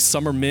of you like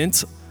summer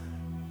mint,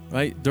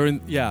 right?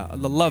 I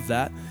love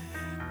that.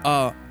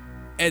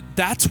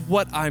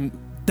 And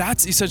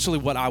that's essentially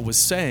what I was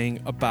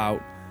saying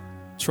about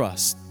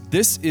trust.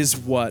 This is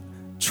what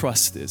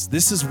trust is.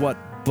 This is what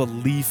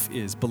belief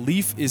is.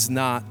 Belief is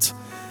not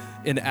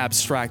an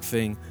abstract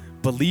thing.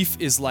 Belief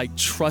is like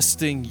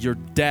trusting your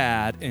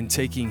dad and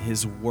taking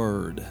his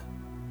word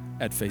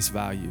at face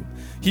value.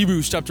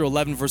 Hebrews chapter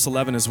 11, verse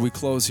 11, as we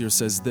close here,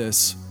 says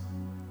this.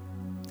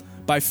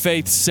 By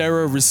faith,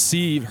 Sarah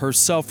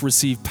herself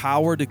received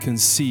power to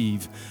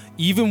conceive,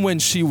 even when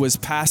she was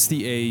past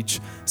the age,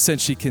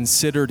 since she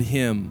considered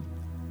him.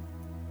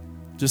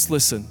 Just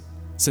listen.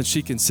 Since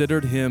she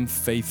considered him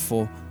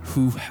faithful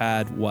who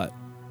had what?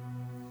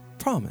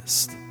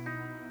 Promised.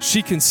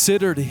 She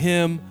considered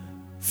him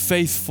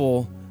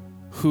faithful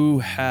who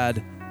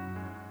had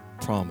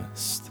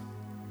promised.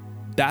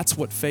 That's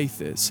what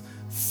faith is.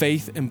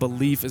 Faith and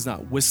belief is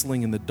not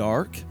whistling in the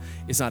dark.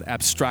 It's not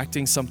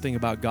abstracting something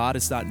about God.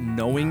 It's not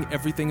knowing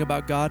everything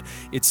about God.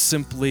 It's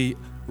simply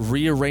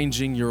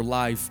rearranging your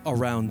life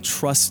around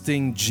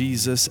trusting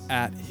Jesus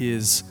at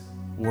his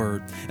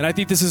word. And I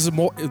think this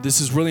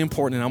is really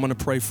important, and I'm going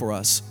to pray for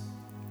us.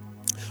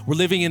 We're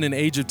living in an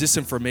age of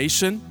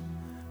disinformation.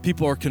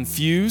 People are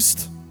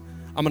confused.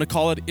 I'm going to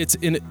call it's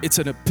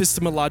an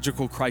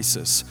epistemological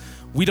crisis.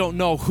 We don't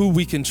know who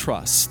we can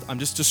trust. I'm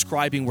just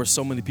describing where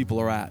so many people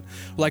are at.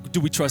 Like,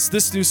 do we trust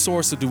this news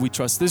source or do we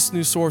trust this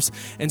news source?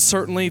 And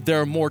certainly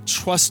there are more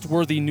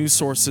trustworthy news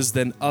sources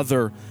than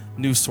other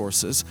news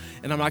sources.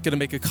 And I'm not going to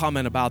make a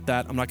comment about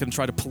that. I'm not going to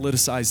try to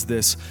politicize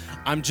this.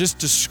 I'm just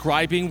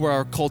describing where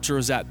our culture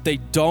is at. They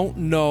don't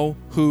know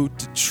who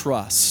to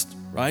trust,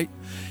 right?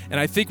 And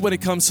I think when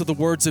it comes to the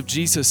words of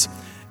Jesus,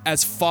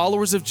 as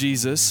followers of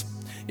Jesus,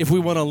 if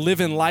we want to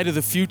live in light of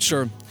the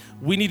future,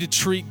 we need to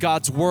treat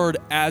God's word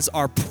as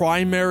our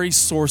primary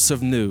source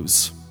of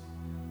news.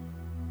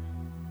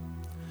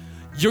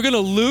 You're going to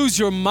lose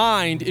your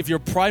mind if your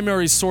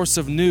primary source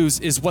of news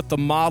is what the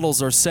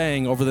models are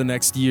saying over the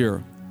next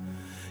year.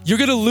 You're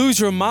going to lose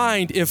your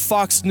mind if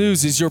Fox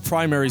News is your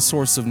primary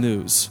source of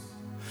news.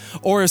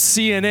 Or if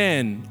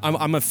CNN,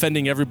 I'm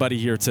offending everybody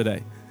here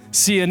today.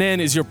 CNN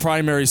is your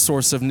primary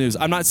source of news.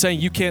 I'm not saying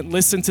you can't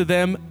listen to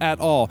them at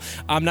all.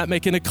 I'm not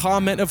making a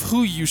comment of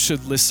who you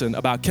should listen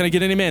about. Can I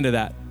get an amen to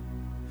that?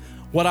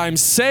 What I'm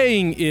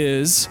saying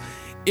is,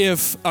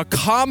 if a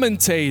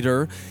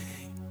commentator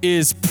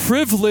is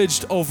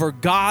privileged over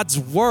God's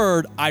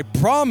word, I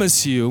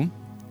promise you,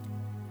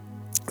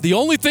 the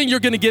only thing you're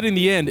going to get in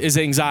the end is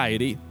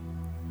anxiety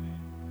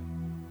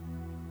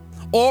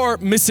or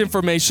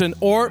misinformation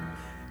or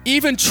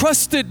even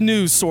trusted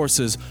news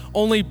sources.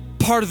 Only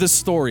part of the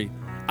story.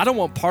 I don't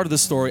want part of the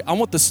story. I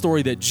want the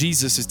story that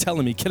Jesus is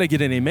telling me. Can I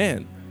get an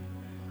amen?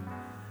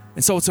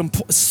 And so it's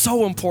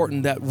so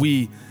important that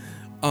we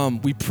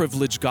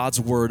privilege God's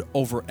word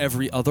over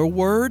every other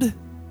word,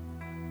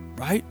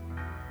 right?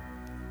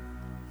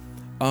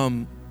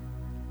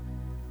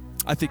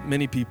 I think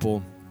many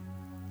people,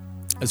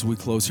 as we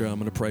close here, I'm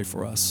going to pray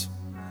for us.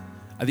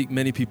 I think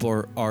many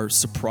people are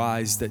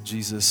surprised that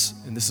Jesus,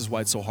 and this is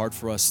why it's so hard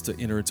for us to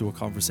enter into a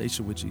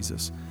conversation with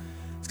Jesus.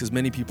 It's because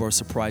many people are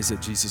surprised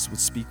that Jesus would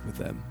speak with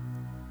them.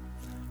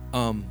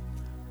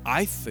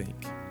 I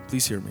think,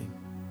 please hear me,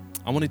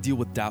 I want to deal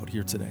with doubt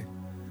here today.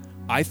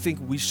 I think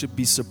we should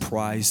be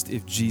surprised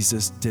if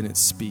Jesus didn't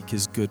speak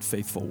his good,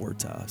 faithful word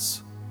to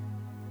us.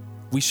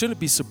 We shouldn't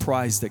be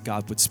surprised that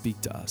God would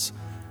speak to us.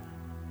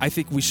 I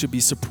think we should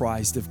be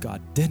surprised if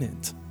God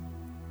didn't.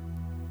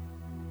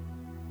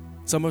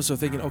 Some of us are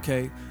thinking,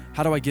 okay,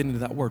 how do I get into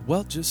that word?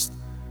 Well, just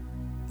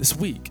this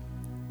week,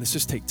 let's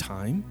just take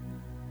time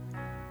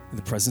in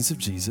the presence of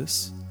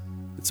Jesus.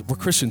 We're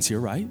Christians here,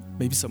 right?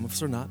 Maybe some of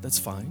us are not, that's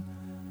fine.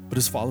 But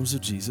as followers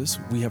of Jesus,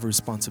 we have a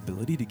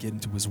responsibility to get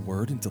into his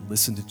word and to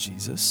listen to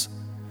Jesus.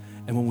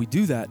 And when we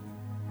do that,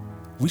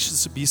 we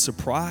should be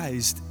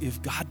surprised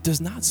if God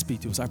does not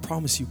speak to us. I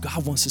promise you,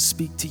 God wants to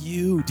speak to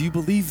you. Do you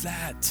believe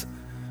that?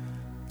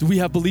 Do we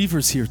have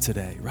believers here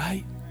today,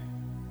 right?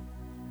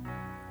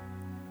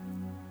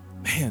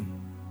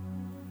 Man,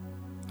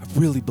 I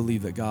really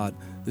believe that God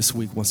this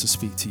week wants to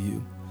speak to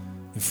you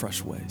in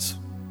fresh ways.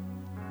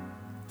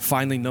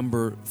 Finally,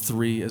 number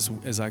 3,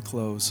 as I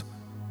close.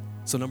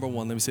 So number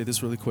 1, let me say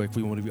this really quick.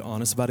 We want to be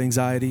honest about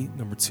anxiety.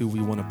 Number 2,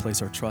 we want to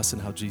place our trust in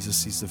how Jesus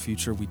sees the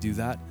future. We do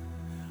that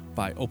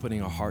by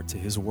opening our heart to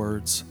his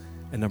words.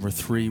 And number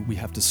 3, we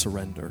have to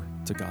surrender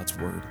to God's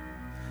word,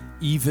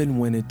 even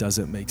when it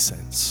doesn't make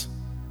sense.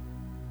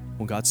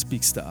 When God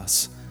speaks to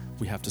us,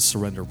 we have to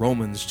surrender.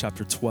 Romans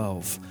chapter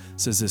 12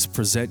 says this: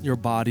 present your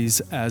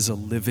bodies as a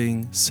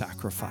living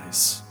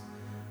sacrifice.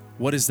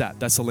 What is that?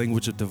 That's a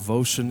language of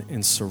devotion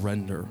and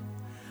surrender.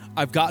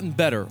 I've gotten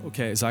better,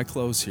 okay, as I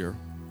close here,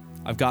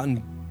 I've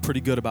gotten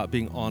pretty good about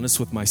being honest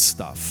with my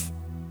stuff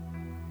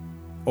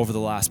over the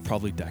last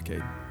probably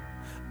decade.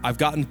 I've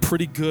gotten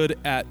pretty good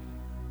at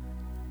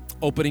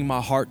opening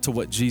my heart to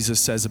what Jesus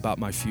says about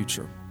my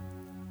future.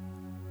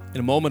 In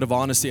a moment of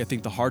honesty, I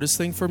think the hardest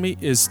thing for me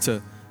is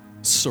to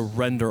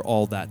surrender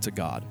all that to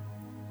God.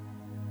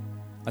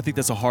 I think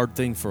that's a hard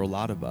thing for a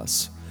lot of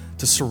us.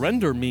 To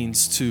surrender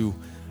means to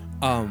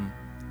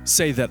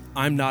say that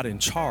I'm not in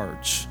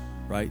charge,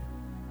 right?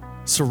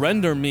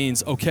 Surrender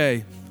means,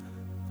 okay,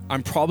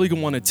 I'm probably going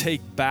to want to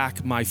take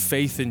back my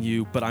faith in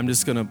you, but I'm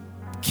just going to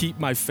keep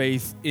my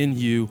faith in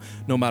you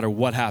no matter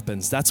what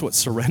happens. That's what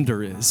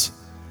surrender is.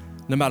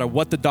 No matter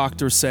what the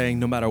doctor's saying,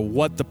 no matter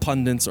what the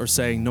pundits are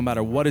saying, no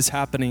matter what is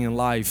happening in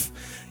life,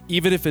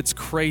 even if it's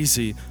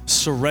crazy,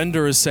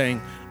 surrender is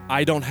saying,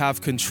 I don't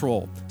have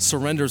control.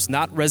 Surrender is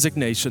not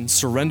resignation.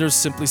 Surrender is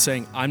simply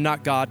saying, I'm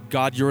not God.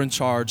 God, you're in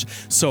charge.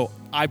 So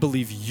I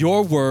believe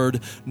your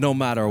word no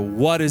matter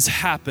what is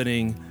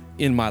happening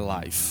in my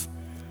life.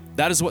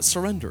 That is what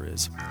surrender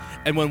is.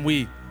 And when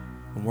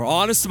we're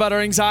honest about our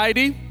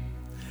anxiety,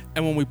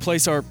 and when we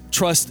place our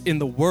trust in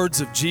the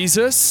words of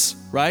Jesus,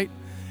 right?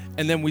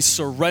 And then we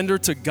surrender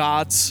to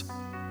God's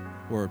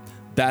word,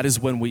 that is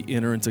when we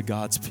enter into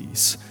God's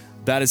peace.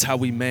 That is how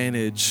we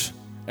manage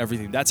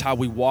everything. That's how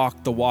we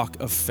walk the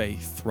walk of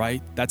faith,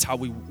 right? That's how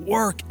we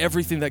work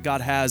everything that God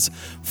has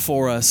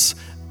for us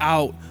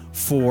out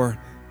for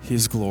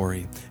his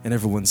glory. And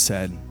everyone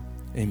said,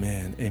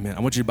 amen, amen. I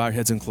want you to bow your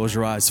heads and close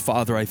your eyes.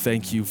 Father, I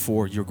thank you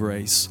for your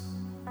grace.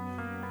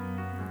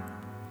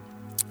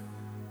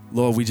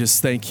 Lord, we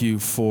just thank you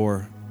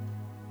for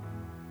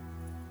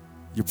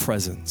your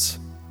presence.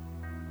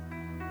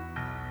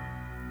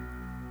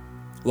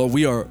 Lord,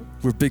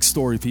 we're big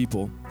story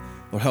people.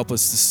 Lord, help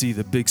us to see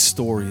the big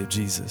story of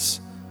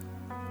Jesus.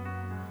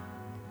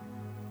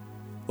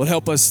 Lord,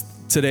 help us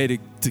today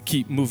to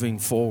keep moving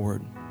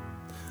forward.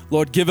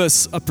 Lord, give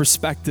us a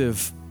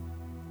perspective,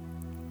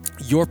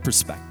 your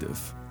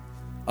perspective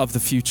of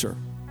the future.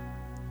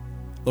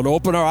 Lord,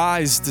 open our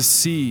eyes to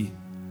see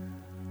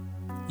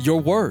your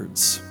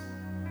words.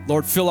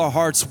 Lord, fill our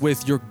hearts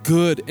with your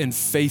good and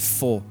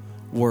faithful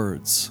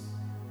words.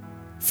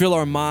 Fill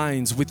our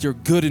minds with your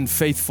good and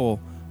faithful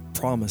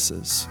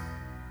promises.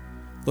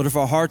 Lord, if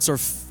our hearts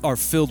are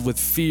filled with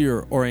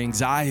fear or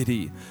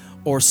anxiety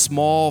or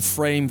small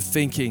frame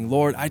thinking,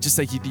 Lord, I just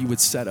thank you that you would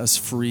set us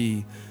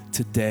free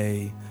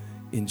today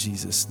in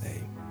Jesus'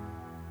 name.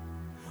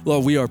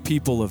 Lord, we are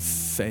people of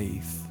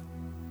faith.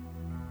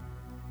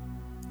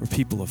 We're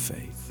people of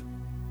faith.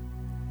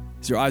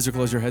 As your eyes are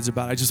closed, your heads are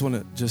bowed, I just want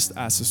to just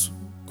ask this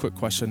quick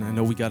question. I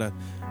know we got to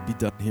be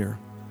done here.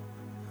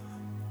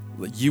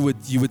 You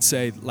would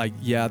say, like,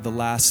 yeah, the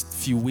last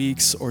few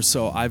weeks or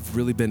so, I've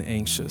really been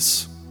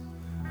anxious.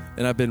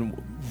 And I've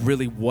been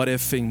really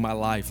what-ifing my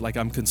life. Like,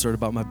 I'm concerned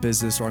about my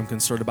business, or I'm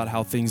concerned about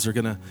how things are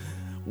going to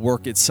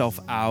work itself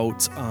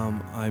out.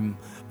 I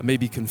may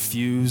be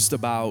confused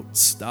about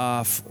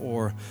stuff,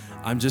 or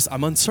I'm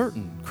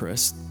uncertain,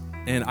 Krist.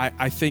 And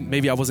I think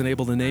maybe I wasn't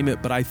able to name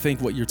it, but I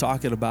think what you're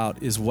talking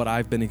about is what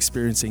I've been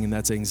experiencing, and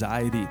that's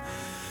anxiety.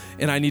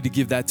 And I need to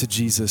give that to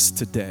Jesus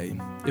today.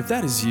 If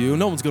that is you,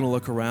 no one's going to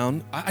look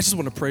around. I just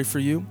want to pray for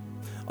you.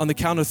 On the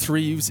count of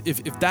 3,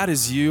 if that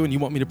is you and you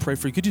want me to pray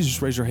for you, could you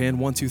just raise your hand?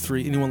 1, 2,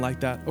 3. Anyone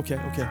like that?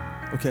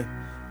 Okay.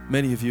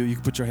 Many of you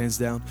can put your hands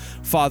down.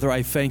 Father,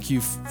 I thank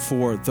you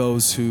for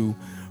those who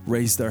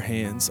raised their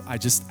hands. I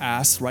just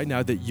ask right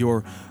now that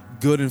your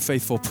good and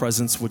faithful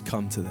presence would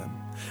come to them.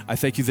 I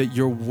thank you that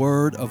your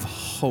word of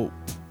hope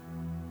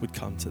would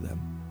come to them.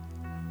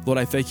 Lord,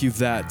 I thank you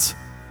that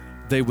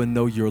they would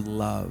know your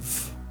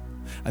love.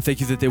 I thank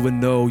you that they would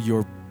know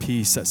your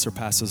peace that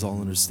surpasses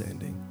all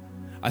understanding.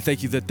 I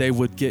thank you that they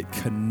would get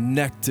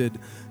connected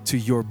to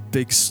your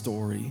big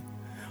story.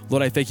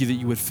 Lord, I thank you that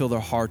you would fill their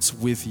hearts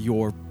with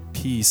your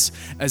peace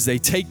as they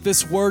take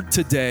this word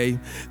today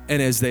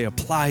and as they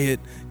apply it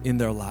in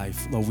their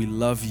life. Lord, we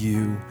love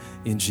you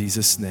in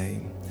Jesus'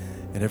 name.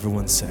 And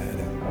everyone said,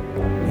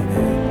 amen.